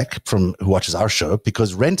Rentec from who watches our show,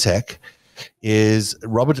 because Rentec is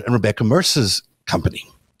Robert and Rebecca Mercer's company.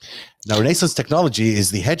 Now, Renaissance Technology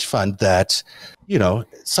is the hedge fund that,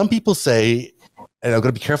 some people say, and I've got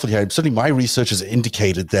to be careful here. Certainly my research has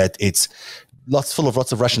indicated that it's full of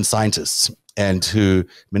lots of Russian scientists and who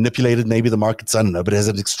manipulated maybe the markets, I don't know, but it has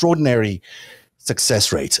an extraordinary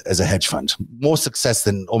success rate as a hedge fund, more success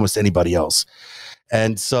than almost anybody else.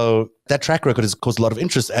 And so that track record has caused a lot of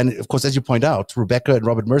interest. And of course, as you point out, Rebecca and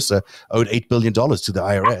Robert Mercer owed $8 billion to the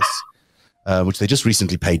IRS, which they just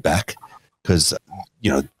recently paid back because,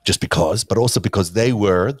 but also because they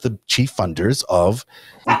were the chief funders of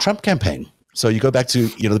the Trump campaign. So you go back to,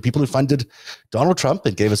 the people who funded Donald Trump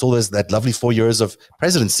and gave us all that lovely 4 years of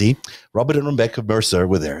presidency. Robert and Rebecca Mercer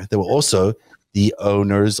were there. They were also the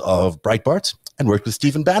owners of Breitbart and worked with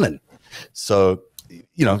Stephen Bannon. So,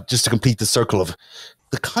 just to complete the circle of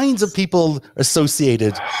the kinds of people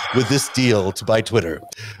associated with this deal to buy Twitter.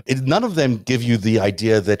 None of them give you the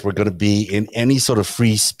idea that we're going to be in any sort of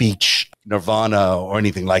free speech nirvana or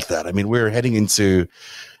anything like that. I mean, we're heading into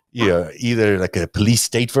either like a police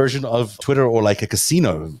state version of Twitter or like a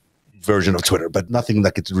casino version of Twitter, but nothing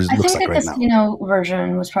like it looks like right now. I think the casino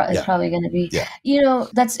version is probably going to be. Yeah.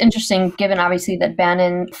 That's interesting, given obviously that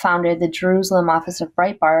Bannon founded the Jerusalem office of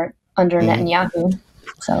Breitbart under Netanyahu.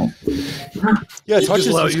 So, yeah, it's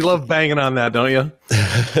you love banging on that, don't you?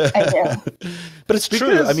 I do. But it's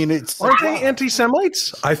true. I mean, aren't they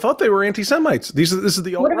anti-Semites? I thought they were anti-Semites. This is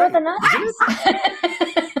the what about the Nazis?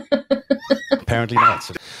 Apparently not.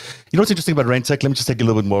 So, what's interesting about Rentec? Let me just take a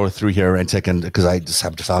little bit more through here, Rentec, and because I just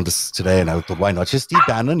happened to found this today, and I thought, why not? Just Steve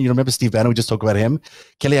Bannon. You remember Steve Bannon? We just talked about him.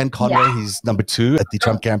 Kellyanne Conway. He's number 2 at the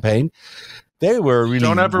Trump campaign. They were really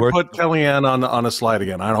don't ever put Kellyanne on a slide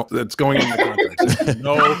again. It's going in the contract.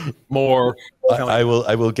 No more. I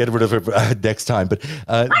will get rid of her next time. But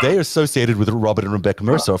they are associated with Robert and Rebecca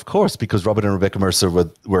Mercer, of course, because Robert and Rebecca Mercer were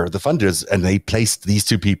the funders, and they placed these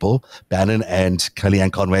two people, Bannon and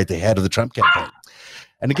Kellyanne Conway, at the head of the Trump campaign.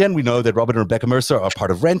 And again, we know that Robert and Rebecca Mercer are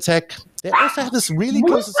part of Rentec. They also have this really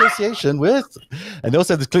close association and they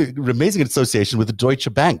also have this amazing association with the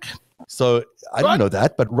Deutsche Bank. So I didn't know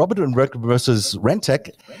that, but Robert and Rebecca Mercer's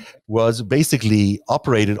Rentec was basically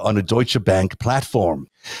operated on a Deutsche Bank platform,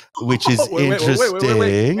 which is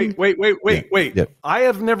interesting. Wait. Yeah. I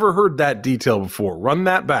have never heard that detail before. Run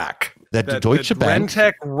that back. That Deutsche Bank.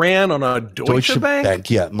 Rentec ran on a Deutsche Bank?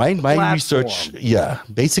 Yeah. My research,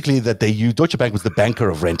 basically that they used, Deutsche Bank was the banker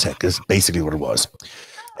of Rentec, is basically what it was.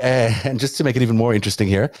 And just to make it even more interesting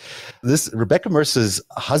here, this Rebecca Mercer's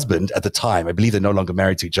husband at the time, I believe they're no longer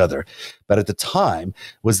married to each other, but at the time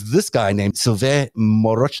was this guy named Sylvain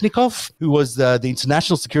Morochnikov, who was the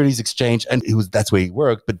International Securities Exchange, and that's where he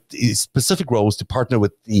worked, but his specific role was to partner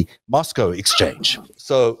with the Moscow Exchange.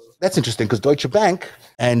 So that's interesting because Deutsche Bank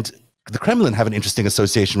and the Kremlin have an interesting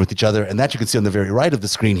association with each other, and that you can see on the very right of the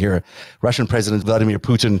screen here. Russian President Vladimir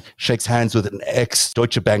Putin shakes hands with an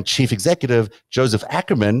ex-Deutsche Bank chief executive, Joseph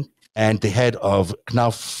Ackerman, and the head of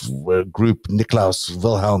Knauf Group, Niklaus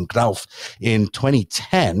Wilhelm Knauf. In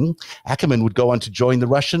 2010, Ackerman would go on to join the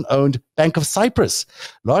Russian-owned Bank of Cyprus,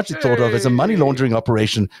 largely thought of as a money laundering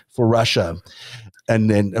operation for Russia. And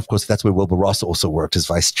then, of course, that's where Wilbur Ross also worked as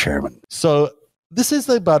vice chairman. So this is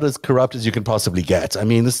about as corrupt as you can possibly get. I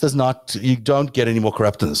mean, you don't get any more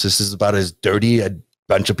corrupt than this. This is about as dirty a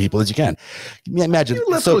bunch of people as you can. Imagine. You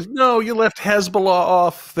left Hezbollah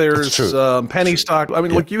off. There's penny stock. I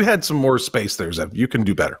mean, look, you had some more space there, Zev. You can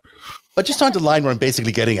do better. But just on the line where I'm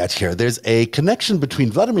basically getting at here, there's a connection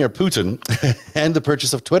between Vladimir Putin and the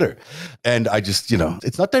purchase of Twitter. And I just,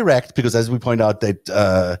 it's not direct because as we point out that,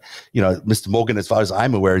 Mr. Morgan, as far as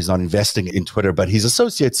I'm aware, is not investing in Twitter, but his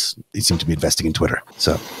associates, they seem to be investing in Twitter.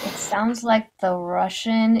 So it sounds like the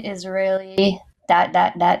Russian-Israeli that.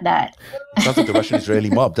 It sounds like the Russian-Israeli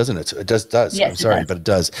mob, doesn't it? It does. Yes, I'm sorry, but it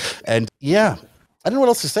does. And yeah. I don't know what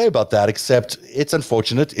else to say about that, except it's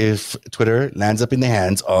unfortunate if Twitter lands up in the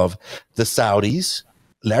hands of the Saudis,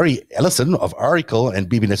 Larry Ellison of Oracle and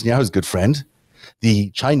Bibi Netanyahu's good friend,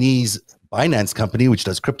 the Chinese Binance company, which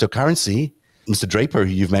does cryptocurrency. Mr. Draper,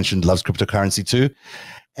 who you've mentioned, loves cryptocurrency too.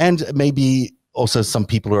 And maybe also some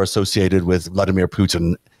people who are associated with Vladimir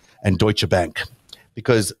Putin and Deutsche Bank.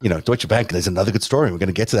 Because, Deutsche Bank, there's another good story. We're going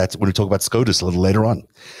to get to that when we talk about SCOTUS a little later on.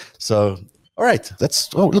 So, all right.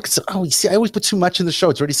 You see, I always put too much in the show.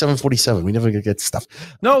 It's already 7:47. We never get stuff.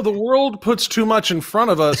 No, the world puts too much in front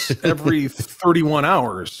of us every 31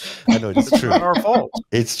 hours. I know, it's true. It's not our fault.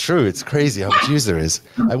 It's true. It's crazy how much news there is.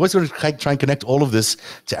 I was going to try and connect all of this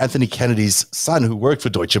to Anthony Kennedy's son, who worked for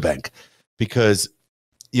Deutsche Bank, because,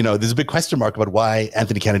 there's a big question mark about why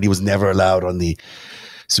Anthony Kennedy was never allowed on the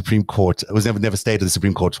Supreme Court. It was never stayed at the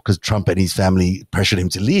Supreme Court because Trump and his family pressured him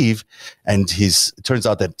to leave. And it turns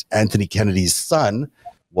out that Anthony Kennedy's son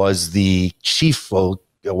was the chief, or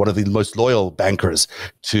one of the most loyal bankers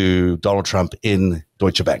to Donald Trump in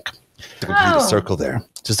Deutsche Bank. To complete a circle there,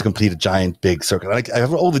 just to complete a giant, big circle. I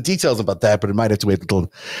have all the details about that, but it might have to wait until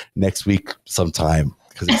next week sometime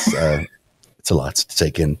because it's a lot to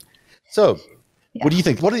take in. So, what do you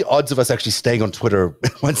think? What are the odds of us actually staying on Twitter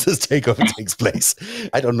once this takeover takes place?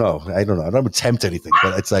 I don't know. I don't attempt anything,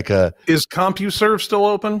 but it's like Is CompuServe still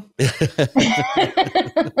open?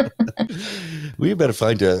 We better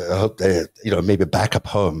find maybe a backup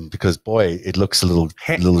home because boy, it looks a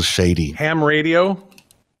little shady. Ham radio.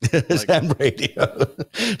 Ham radio,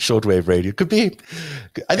 shortwave radio could be.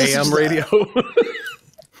 AM radio.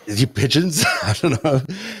 You pigeons? I don't know.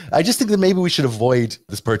 I just think that maybe we should avoid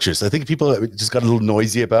this purchase. I think people just got a little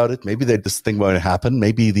noisy about it. Maybe this thing won't happen.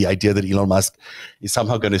 Maybe the idea that Elon Musk is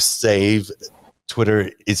somehow going to save Twitter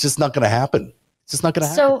is just not going to happen. It's just not going to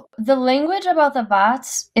happen. So the language about the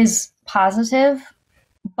bots is positive,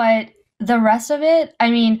 but the rest of it,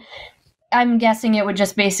 I'm guessing it would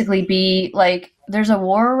just basically be like there's a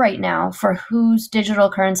war right now for whose digital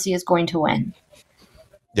currency is going to win.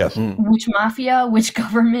 Yeah. Which mafia, which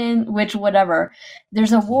government, which whatever.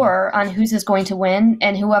 There's a war on whose is going to win,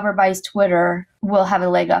 and whoever buys Twitter will have a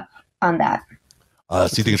leg up on that. So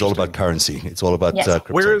you think it's all about currency? It's all about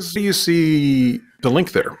crypto. Where do you see the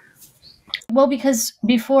link there? Well, because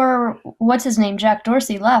before, what's his name, Jack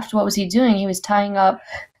Dorsey left, what was he doing? He was tying up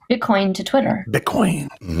Bitcoin to Twitter. Bitcoin.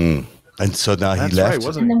 Mm-hmm. And so now he left. Right,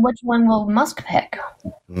 wasn't and then which one will Musk pick?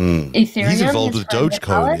 Ethereum. He's involved with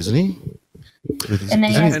Dogecoin, isn't he? And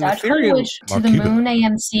then he has Dogecoin, which to the moon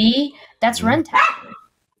AMC, that's Rentec.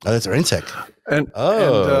 Oh, that's Rentec. And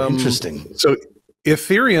interesting. So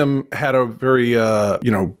Ethereum had a very,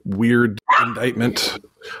 weird indictment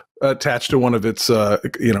attached to one of its,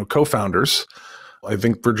 co-founders. I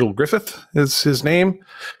think Virgil Griffith is his name.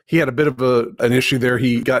 He had a bit of an issue there.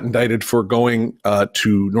 He got indicted for going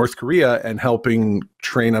to North Korea and helping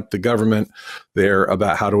train up the government there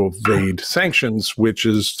about how to evade sanctions, which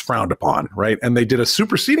is frowned upon, right? And they did a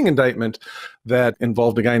superseding indictment that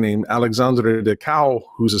involved a guy named Alexandre de Cao,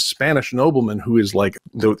 who's a Spanish nobleman who is like,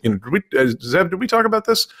 did we talk about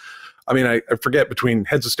this? I forget, between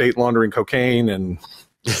heads of state laundering cocaine and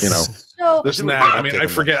this and that. I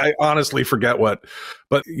forget. I honestly forget what.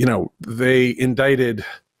 But, they indicted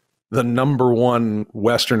the number one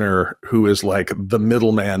Westerner who is like the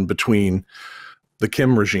middleman between the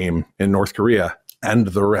Kim regime in North Korea and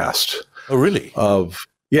the rest. Oh, really?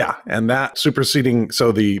 And that superseding.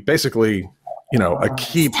 So basically, a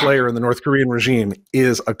key player in the North Korean regime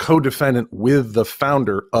is a co-defendant with the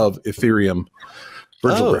founder of Ethereum,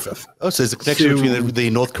 Virgil Griffith. Oh, so there's a connection between the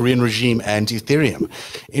North Korean regime and Ethereum.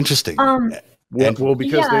 Interesting.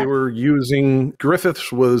 Because they were using,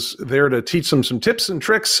 Griffiths was there to teach them some tips and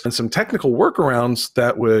tricks and some technical workarounds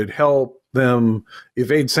that would help them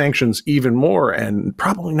evade sanctions even more. And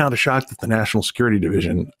probably not a shock that the National Security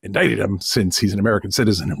Division indicted him, since he's an American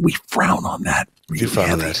citizen. And we frown on that. You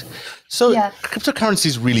frown on that. So cryptocurrency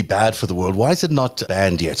is really bad for the world. Why is it not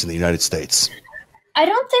banned yet in the United States? I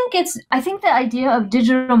think the idea of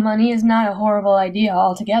digital money is not a horrible idea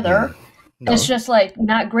altogether. No. It's just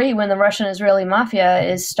not great when the Russian Israeli mafia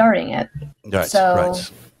is starting it. Right. So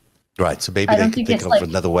maybe they can think of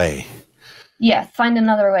another way. Yeah, find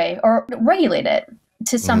another way or regulate it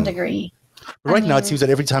to some degree. Right now, it seems that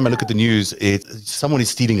every time I look at the news, someone is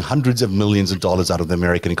stealing hundreds of millions of dollars out of the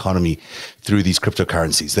American economy through these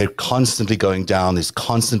cryptocurrencies. They're constantly going down. There's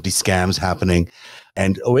constantly scams happening.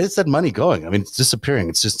 And where's that money going? It's disappearing.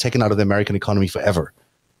 It's just taken out of the American economy forever.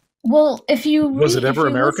 Well, was it ever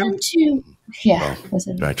American? Was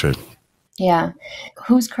it? Right, true. Yeah.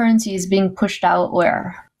 Whose currency is being pushed out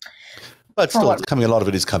where? But still, a lot of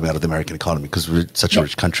it is coming out of the American economy because we're such a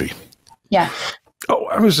rich country. Yeah. Oh,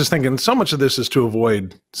 I was just thinking so much of this is to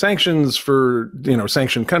avoid sanctions for,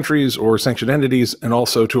 sanctioned countries or sanctioned entities, and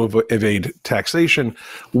also to evade taxation.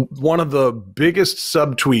 One of the biggest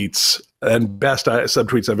subtweets and best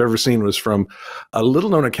subtweets I've ever seen was from a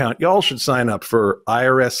little known account. Y'all should sign up for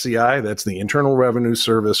IRSCI. That's the Internal Revenue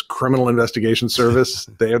Service Criminal Investigation Service.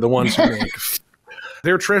 They are the ones who make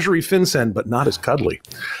they're Treasury FinCEN, but not as cuddly.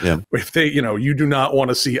 Yeah. If they, you do not want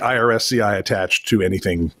to see IRSCI attached to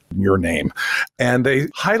anything your name. And they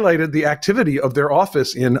highlighted the activity of their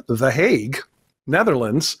office in The Hague,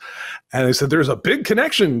 Netherlands. And they said there's a big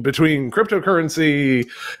connection between cryptocurrency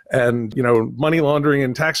and, money laundering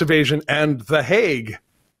and tax evasion and The Hague.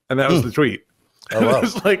 And that was the tweet. Oh, wow. It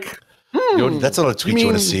was like, that's not a tweet you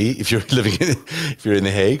want to see if you're if you're in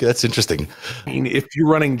The Hague. That's interesting. I mean, if you're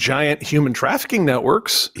running giant human trafficking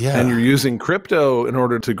networks and you're using crypto in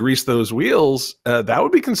order to grease those wheels, that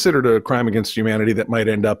would be considered a crime against humanity that might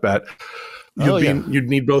end up at you'd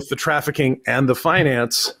need both the trafficking and the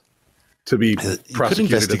finance to be prosecuted. You could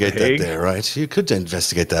investigate that there, right? You could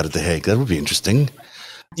investigate that at The Hague. That would be interesting.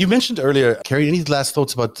 You mentioned earlier, Carrie, any last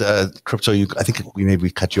thoughts about crypto? I think we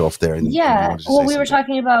cut you off there. Well, we were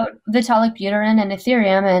talking about Vitalik Buterin and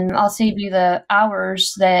Ethereum, and I'll save you the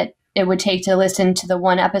hours that it would take to listen to the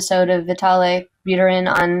one episode of Vitalik Buterin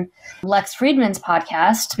on Lex Friedman's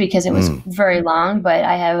podcast, because it was very long, but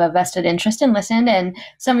I have a vested interest in listening. And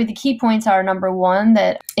some of the key points are, number one,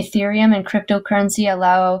 that Ethereum and cryptocurrency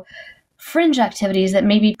allow fringe activities that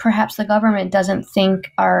maybe perhaps the government doesn't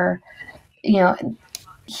think are,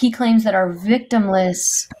 he claims that are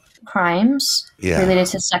victimless crimes related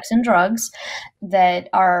to sex and drugs that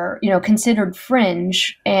are, considered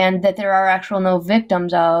fringe, and that there are actual no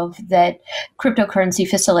victims of, that cryptocurrency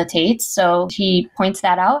facilitates. So he points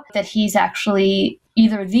that out, that he's actually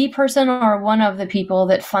either the person or one of the people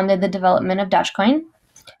that funded the development of Dogecoin.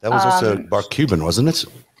 That was also Mark Cuban, wasn't it?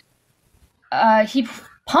 He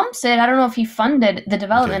pumps it. I don't know if he funded the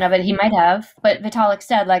development of it. He might have. But Vitalik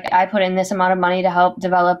said, I put in this amount of money to help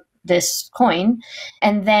develop this coin.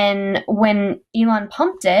 And then when Elon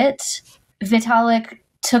pumped it, Vitalik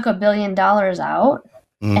took $1 billion out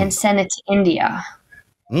and sent it to India.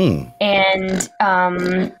 And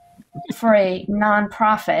for a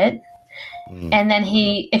nonprofit. And then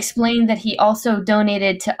he explained that he also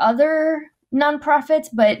donated to other nonprofits,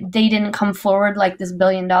 but they didn't come forward like this $1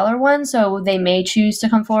 billion one, so they may choose to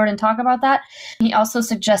come forward and talk about that. He also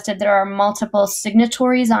suggested there are multiple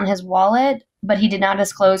signatories on his wallet, but he did not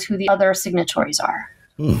disclose who the other signatories are.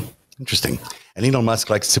 Interesting. And Elon Musk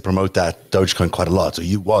likes to promote that Dogecoin quite a lot, so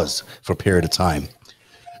he was for a period of time.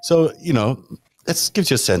 So, that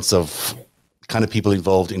gives you a sense of the kind of people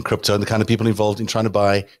involved in crypto and the kind of people involved in trying to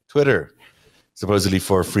buy Twitter, supposedly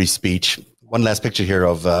for free speech. One last picture here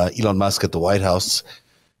of Elon Musk at the White House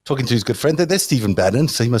talking to his good friend. There's Stephen Bannon.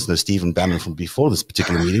 So he must know Stephen Bannon from before this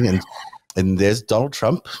particular meeting. And there's Donald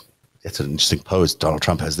Trump. That's an interesting pose Donald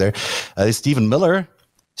Trump has there. There's Stephen Miller.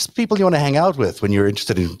 Just people you want to hang out with when you're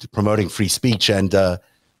interested in promoting free speech. And I don't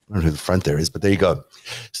know who the front there is, but there you go.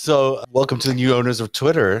 So welcome to the new owners of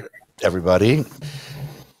Twitter, everybody.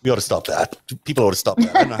 We ought to stop that. People ought to stop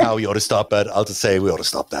that. I don't know how we ought to stop that. I'll just say we ought to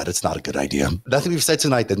stop that. It's not a good idea. Nothing we've said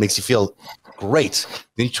tonight that makes you feel great.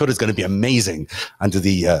 The Twitter is going to be amazing under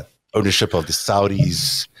the ownership of the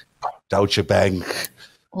Saudis, Deutsche Bank,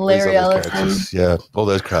 Larry Ellison. Yeah, all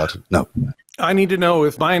those crowds. No. I need to know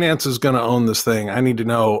if Binance is going to own this thing. I need to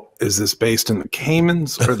know, is this based in the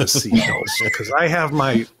Caymans or the Seychelles? Because I have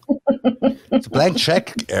my... It's a blank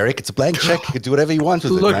check, Eric. It's a blank check. You can do whatever you want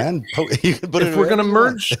with it, man. If we're going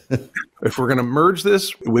to merge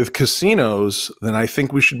this with casinos, then I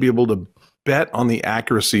think we should be able to bet on the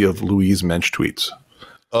accuracy of Louise Mensch tweets.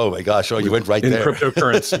 Oh my gosh! Oh, you went right in there.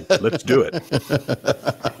 Cryptocurrency. Let's do it.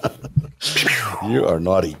 You are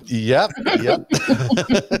naughty. Yep.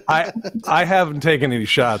 I haven't taken any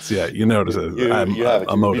shots yet. You notice it. You've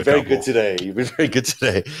been very good today. You've been very good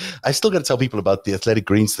today. I still got to tell people about the Athletic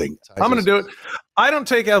Greens thing. I'm going to do it. I don't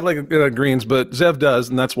take Athletic Greens, but Zev does,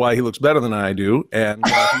 and that's why he looks better than I do, and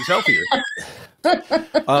he's healthier.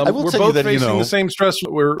 We're both facing the same stress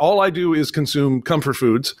where all I do is consume comfort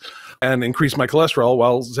foods and increase my cholesterol,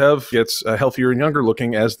 while Zev gets healthier and younger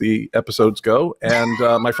looking as the episodes go. And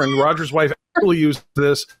my friend Roger's wife actually used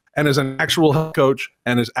this and is an actual health coach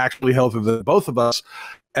and is actually healthier than both of us.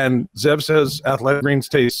 And Zev says Athletic Greens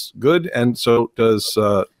tastes good, and so does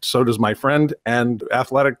my friend. And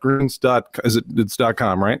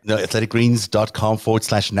athleticgreens.com, right? No,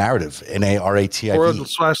 athleticgreens.com/narrative,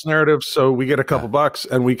 NARATIV. /narrative. So we get a couple bucks,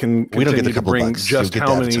 and we can continue to bring just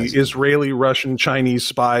how many Israeli, Russian, Chinese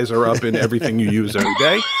spies are up in everything you use every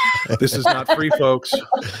day. This is not free, folks.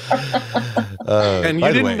 And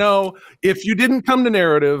you didn't know, if you didn't come to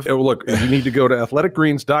Narrative, look, you need to go to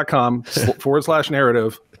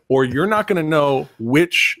athleticgreens.com/narrative, or you're not going to know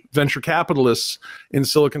which venture capitalists in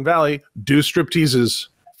Silicon Valley do stripteases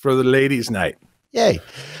for the ladies' night. Yay.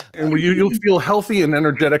 And you'll feel healthy and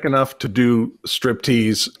energetic enough to do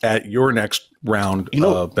striptease at your next round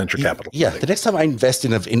of venture capital. Yeah, the next time I invest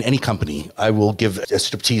in any company, I will give a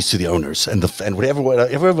striptease to the owners and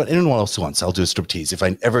whatever anyone else wants. I'll do a striptease. If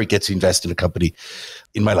I ever get to invest in a company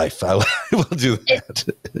in my life, I will do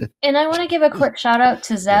that. And I want to give a quick shout out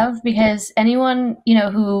to Zev, because anyone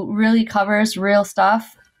who really covers real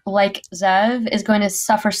stuff like Zev is going to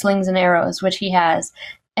suffer slings and arrows, which he has.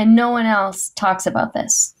 And no one else talks about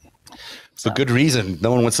this. For good reason.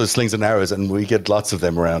 No one wants those slings and arrows, and we get lots of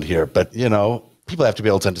them around here. But, people have to be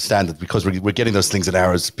able to understand that because we're getting those slings and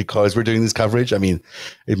arrows because we're doing this coverage. I mean,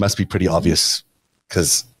 it must be pretty obvious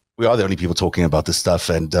because we are the only people talking about this stuff,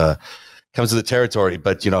 and comes to the territory.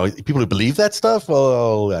 But, people who believe that stuff,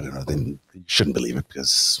 well, I don't know, then you shouldn't believe it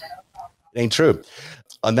because it ain't true.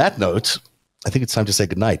 On that note, I think it's time to say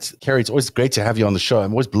goodnight. Carrie, it's always great to have you on the show.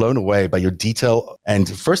 I'm always blown away by your detail and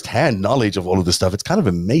firsthand knowledge of all of this stuff. It's kind of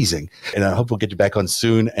amazing. And I hope we'll get you back on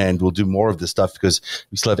soon, and we'll do more of this stuff because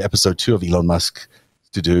we still have episode 2 of Elon Musk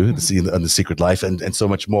to do on The Secret Life and so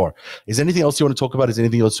much more. Is there anything else you want to talk about? Is there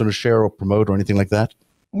anything else you want to share or promote or anything like that?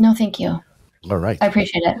 No, thank you. All right. I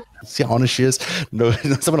appreciate it. See how honest she is? No,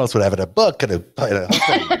 someone else would have it, a book and a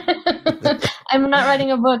I'm not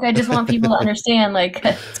writing a book. I just want people to understand,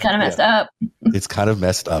 it's kind of messed up. It's kind of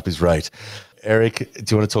messed up, is right. Eric, do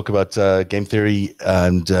you want to talk about game theory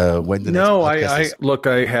and when the next podcast is? Look,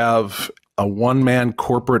 I have a one-man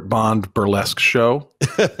corporate bond burlesque show.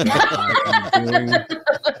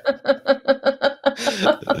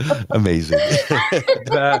 Amazing.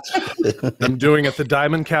 That I'm doing at the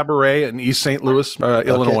Diamond Cabaret in East St. Louis,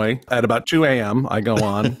 Illinois, at about 2 a.m. I go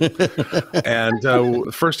on. And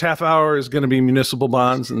the first half hour is going to be municipal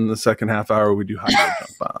bonds, and the second half hour we do high-yield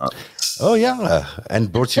junk bonds. Oh, yeah.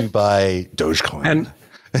 And brought to you by Dogecoin. And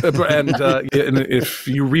if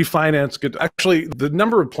you refinance, actually, the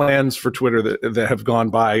number of plans for Twitter that have gone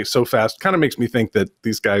by so fast kind of makes me think that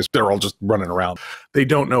these guys, they're all just running around. They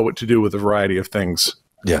don't know what to do with a variety of things.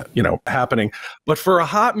 Yeah, happening. But for a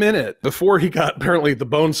hot minute before he got apparently the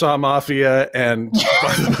Bonesaw Mafia and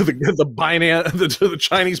the Binance, the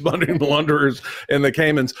Chinese money launderers and the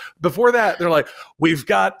Caymans, before that, they're like, we've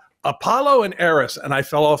got Apollo and Eris. And I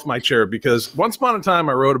fell off my chair because once upon a time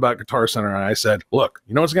I wrote about Guitar Center and I said, look,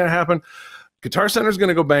 you know what's going to happen? Guitar Center is going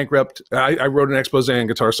to go bankrupt. I wrote an expose on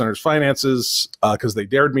Guitar Center's finances because they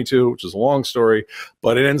dared me to, which is a long story,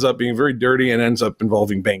 but it ends up being very dirty and ends up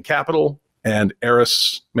involving Bain Capital and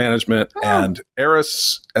Eris Management. And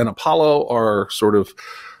Eris and Apollo are sort of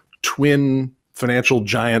twin financial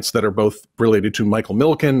giants that are both related to Michael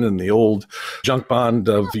Milken and the old junk bond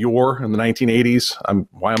of yore in the 1980s. I'm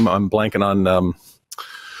blanking on.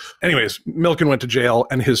 Anyways, Milken went to jail,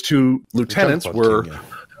 and his two lieutenants were,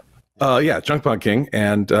 Junk Bond King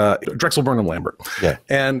and Drexel Burnham Lambert. Yeah,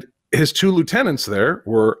 and his two lieutenants there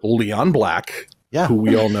were Leon Black, who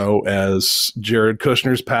we all know as Jared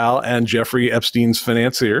Kushner's pal and Jeffrey Epstein's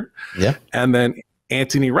financier. Yeah, and then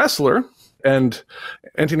Anthony Ressler. And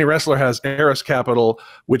Anthony Ressler has Eris Capital,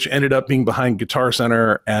 which ended up being behind Guitar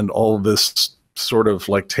Center and all this sort of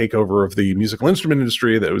takeover of the musical instrument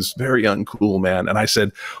industry that was very uncool, man. And I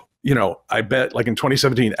said, I bet in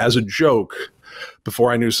 2017, as a joke,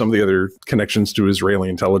 before I knew some of the other connections to Israeli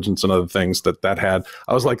intelligence and other things that had,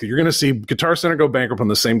 I was like, you're going to see Guitar Center go bankrupt on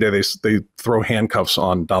the same day they throw handcuffs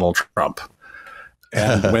on Donald Trump.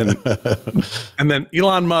 And then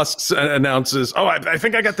Elon Musk announces, I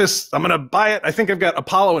think I got this. I'm going to buy it. I think I've got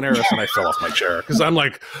Apollo and Eris. And I fell off my chair because I'm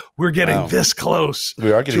like, we're getting this close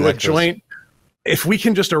to a joint. If we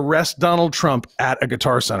can just arrest Donald Trump at a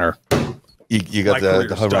Guitar Center, you got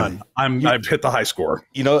the home run. I've hit the high score.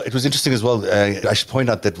 It was interesting as well. I should point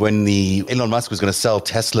out that when Elon Musk was going to sell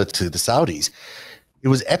Tesla to the Saudis, it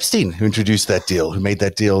was Epstein who introduced that deal, who made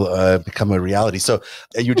that deal become a reality. So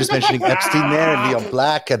you were just mentioning Epstein there and Leon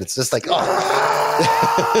Black, and it's just like,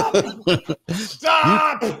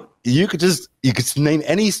 stop! You could name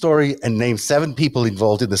any story and name 7 people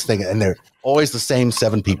involved in this thing, and they're always the same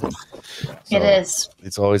 7 people. So it is.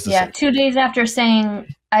 It's always the same. 2 days after saying,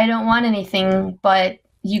 I don't want anything but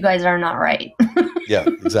you guys are not right. Yeah,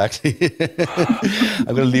 exactly. I'm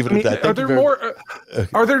going to leave it at that. Are there more?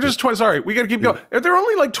 Are there just 20? Sorry, we got to keep going. Are there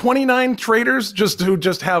only like 29 traders who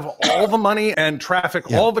just have all the money and traffic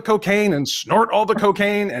all the cocaine and snort all the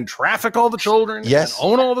cocaine and traffic all the children? Yes.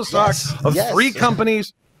 And own all the stocks of 3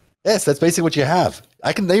 companies. Yes, that's basically what you have.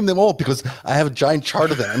 I can name them all because I have a giant chart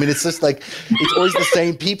of them. I mean, it's just like, it's always the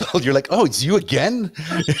same people. You're like, oh, it's you again?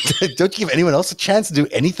 Don't you give anyone else a chance to do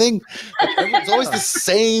anything? It's always the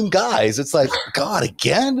same guys. It's like, God,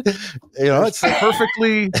 again? You know, it's like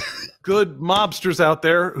perfectly good mobsters out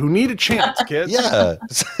there who need a chance, kids. Yeah.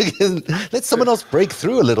 Let someone else break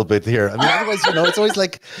through a little bit here. I mean, otherwise, you know, it's always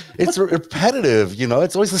like, it's repetitive, you know,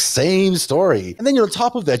 it's always the same story. And then, you know, on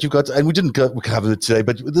top of that, you've got, and we didn't cover it today,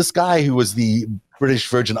 but this guy who was the British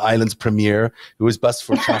Virgin Islands premier, who was busted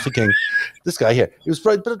for trafficking, this guy here, he was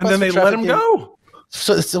busted and then they let him go.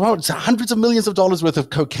 So it's hundreds of millions of dollars worth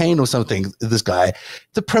of cocaine or something. This guy,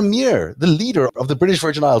 the premier, the leader of the British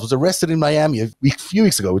Virgin Isles, was arrested in Miami a few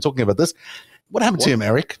weeks ago. We're talking about this. What happened to him,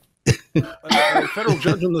 Eric? A federal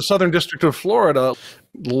judge in the Southern District of Florida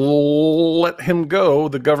let him go.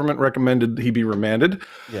 The government recommended he be remanded.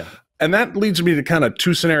 Yeah. And that leads me to kind of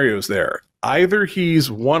 2 scenarios there. Either he's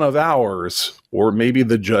one of ours, or maybe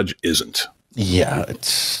the judge isn't. Yeah,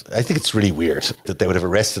 I think it's really weird that they would have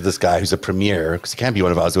arrested this guy who's a premier, because he can't be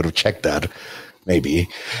one of ours. They would have checked that, maybe.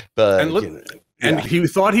 But and he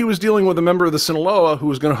thought he was dealing with a member of the Sinaloa who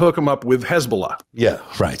was going to hook him up with Hezbollah. Yeah,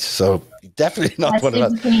 right. So definitely not one of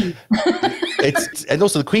us. And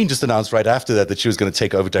also the Queen just announced right after that she was going to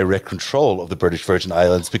take over direct control of the British Virgin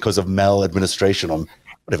Islands because of maladministration on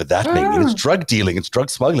whatever that may mean. It's drug dealing, it's drug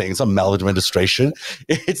smuggling, it's not maladministration.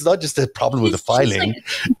 It's not just a problem with the filing.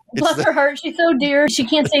 Bless her heart, she's so dear, she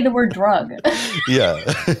can't say the word drug. Yeah.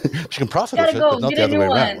 She can profit off it, but not the other way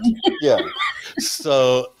around. Yeah.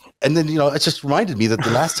 So, and then, you know, it just reminded me that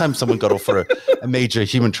the last time someone got off for a major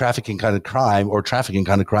human trafficking kind of crime or trafficking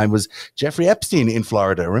kind of crime was Jeffrey Epstein in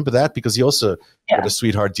Florida. Remember that? Because he also got a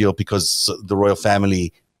sweetheart deal because the royal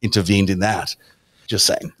family intervened in that. Just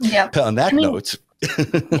saying. Yeah. But on that note, this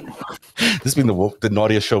has been the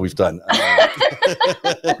naughtiest show we've done.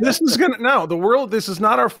 This is the world. This is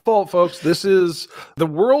not our fault, folks. The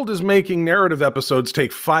world is making narrative episodes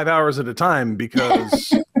take 5 hours at a time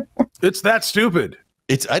because it's that stupid.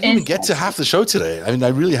 I didn't even get to half the show today. I mean, I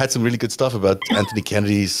really had some really good stuff about Anthony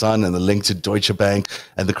Kennedy's son and the link to Deutsche Bank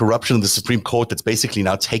and the corruption of the Supreme Court that's basically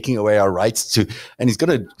now taking away our rights and he's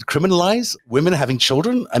going to criminalize women having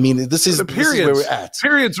children. I mean, this is where we're at.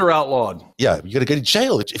 Periods are outlawed. Yeah, you got to go to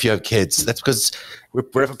jail if you have kids. That's because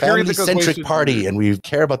we're a family-centric party and we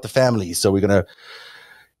care about the family. So we're going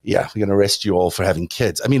to arrest you all for having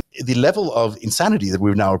kids. I mean, the level of insanity that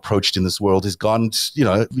we've now approached in this world has gone,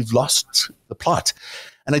 we've lost the plot.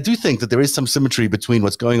 And I do think that there is some symmetry between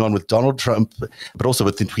what's going on with Donald Trump, but also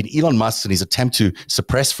between Elon Musk and his attempt to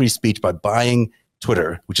suppress free speech by buying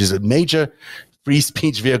Twitter, which is a major free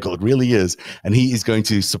speech vehicle. It really is. And he is going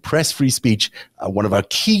to suppress free speech, one of our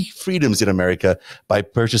key freedoms in America, by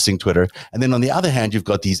purchasing Twitter. And then on the other hand, you've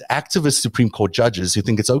got these activist Supreme Court judges who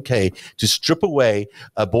think it's okay to strip away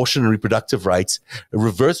abortion and reproductive rights,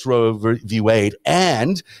 reverse Roe v. Wade,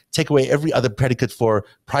 and take away every other predicate for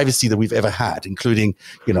privacy that we've ever had, including,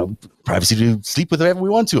 privacy to sleep with whoever we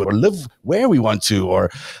want to, or live where we want to, or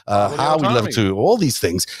how we love to, all these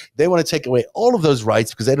things. They want to take away all of those rights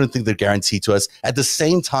because they don't think they're guaranteed to us, at the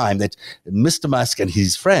same time that Mr. Musk and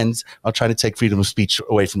his friends are trying to take freedom of speech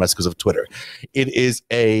away from us because of Twitter. It is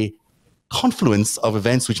a confluence of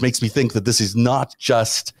events which makes me think that this is not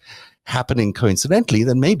just happening coincidentally,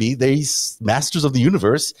 then maybe these masters of the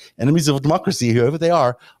universe, enemies of democracy, whoever they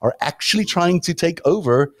are actually trying to take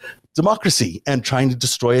over democracy and trying to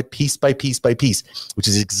destroy it piece by piece by piece, which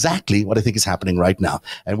is exactly what I think is happening right now.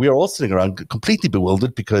 And we are all sitting around completely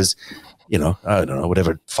bewildered because, I don't know,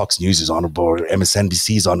 whatever Fox News is on or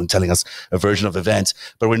MSNBC is on and telling us a version of events,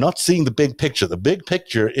 but we're not seeing the big picture. The big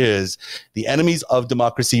picture is the enemies of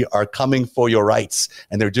democracy are coming for your rights,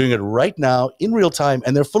 and they're doing it right now in real time,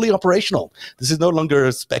 and they're fully operational. This is no longer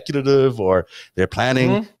speculative or they're planning.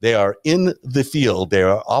 Mm-hmm. They are in the field. They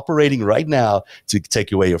are operating right now to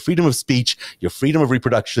take away your freedom of speech, your freedom of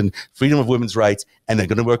reproduction, freedom of women's rights, and they're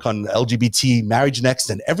going to work on LGBT, marriage next,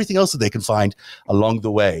 and everything else that they can find along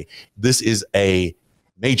the way. This is a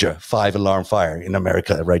major 5-alarm fire in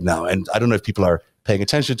America right now. And I don't know if people are paying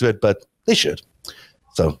attention to it, but they should.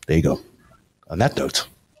 So there you go. On that note, are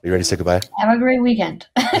you ready to say goodbye? Have a great weekend.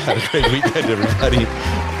 Have a great weekend, everybody.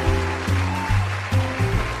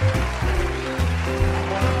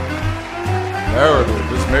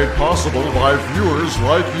 Narrative is made possible by viewers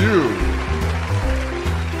like you.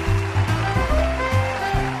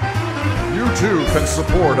 too can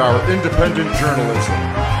support our independent journalism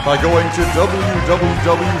by going to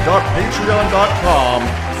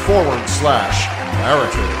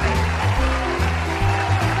www.patreon.com/narrative.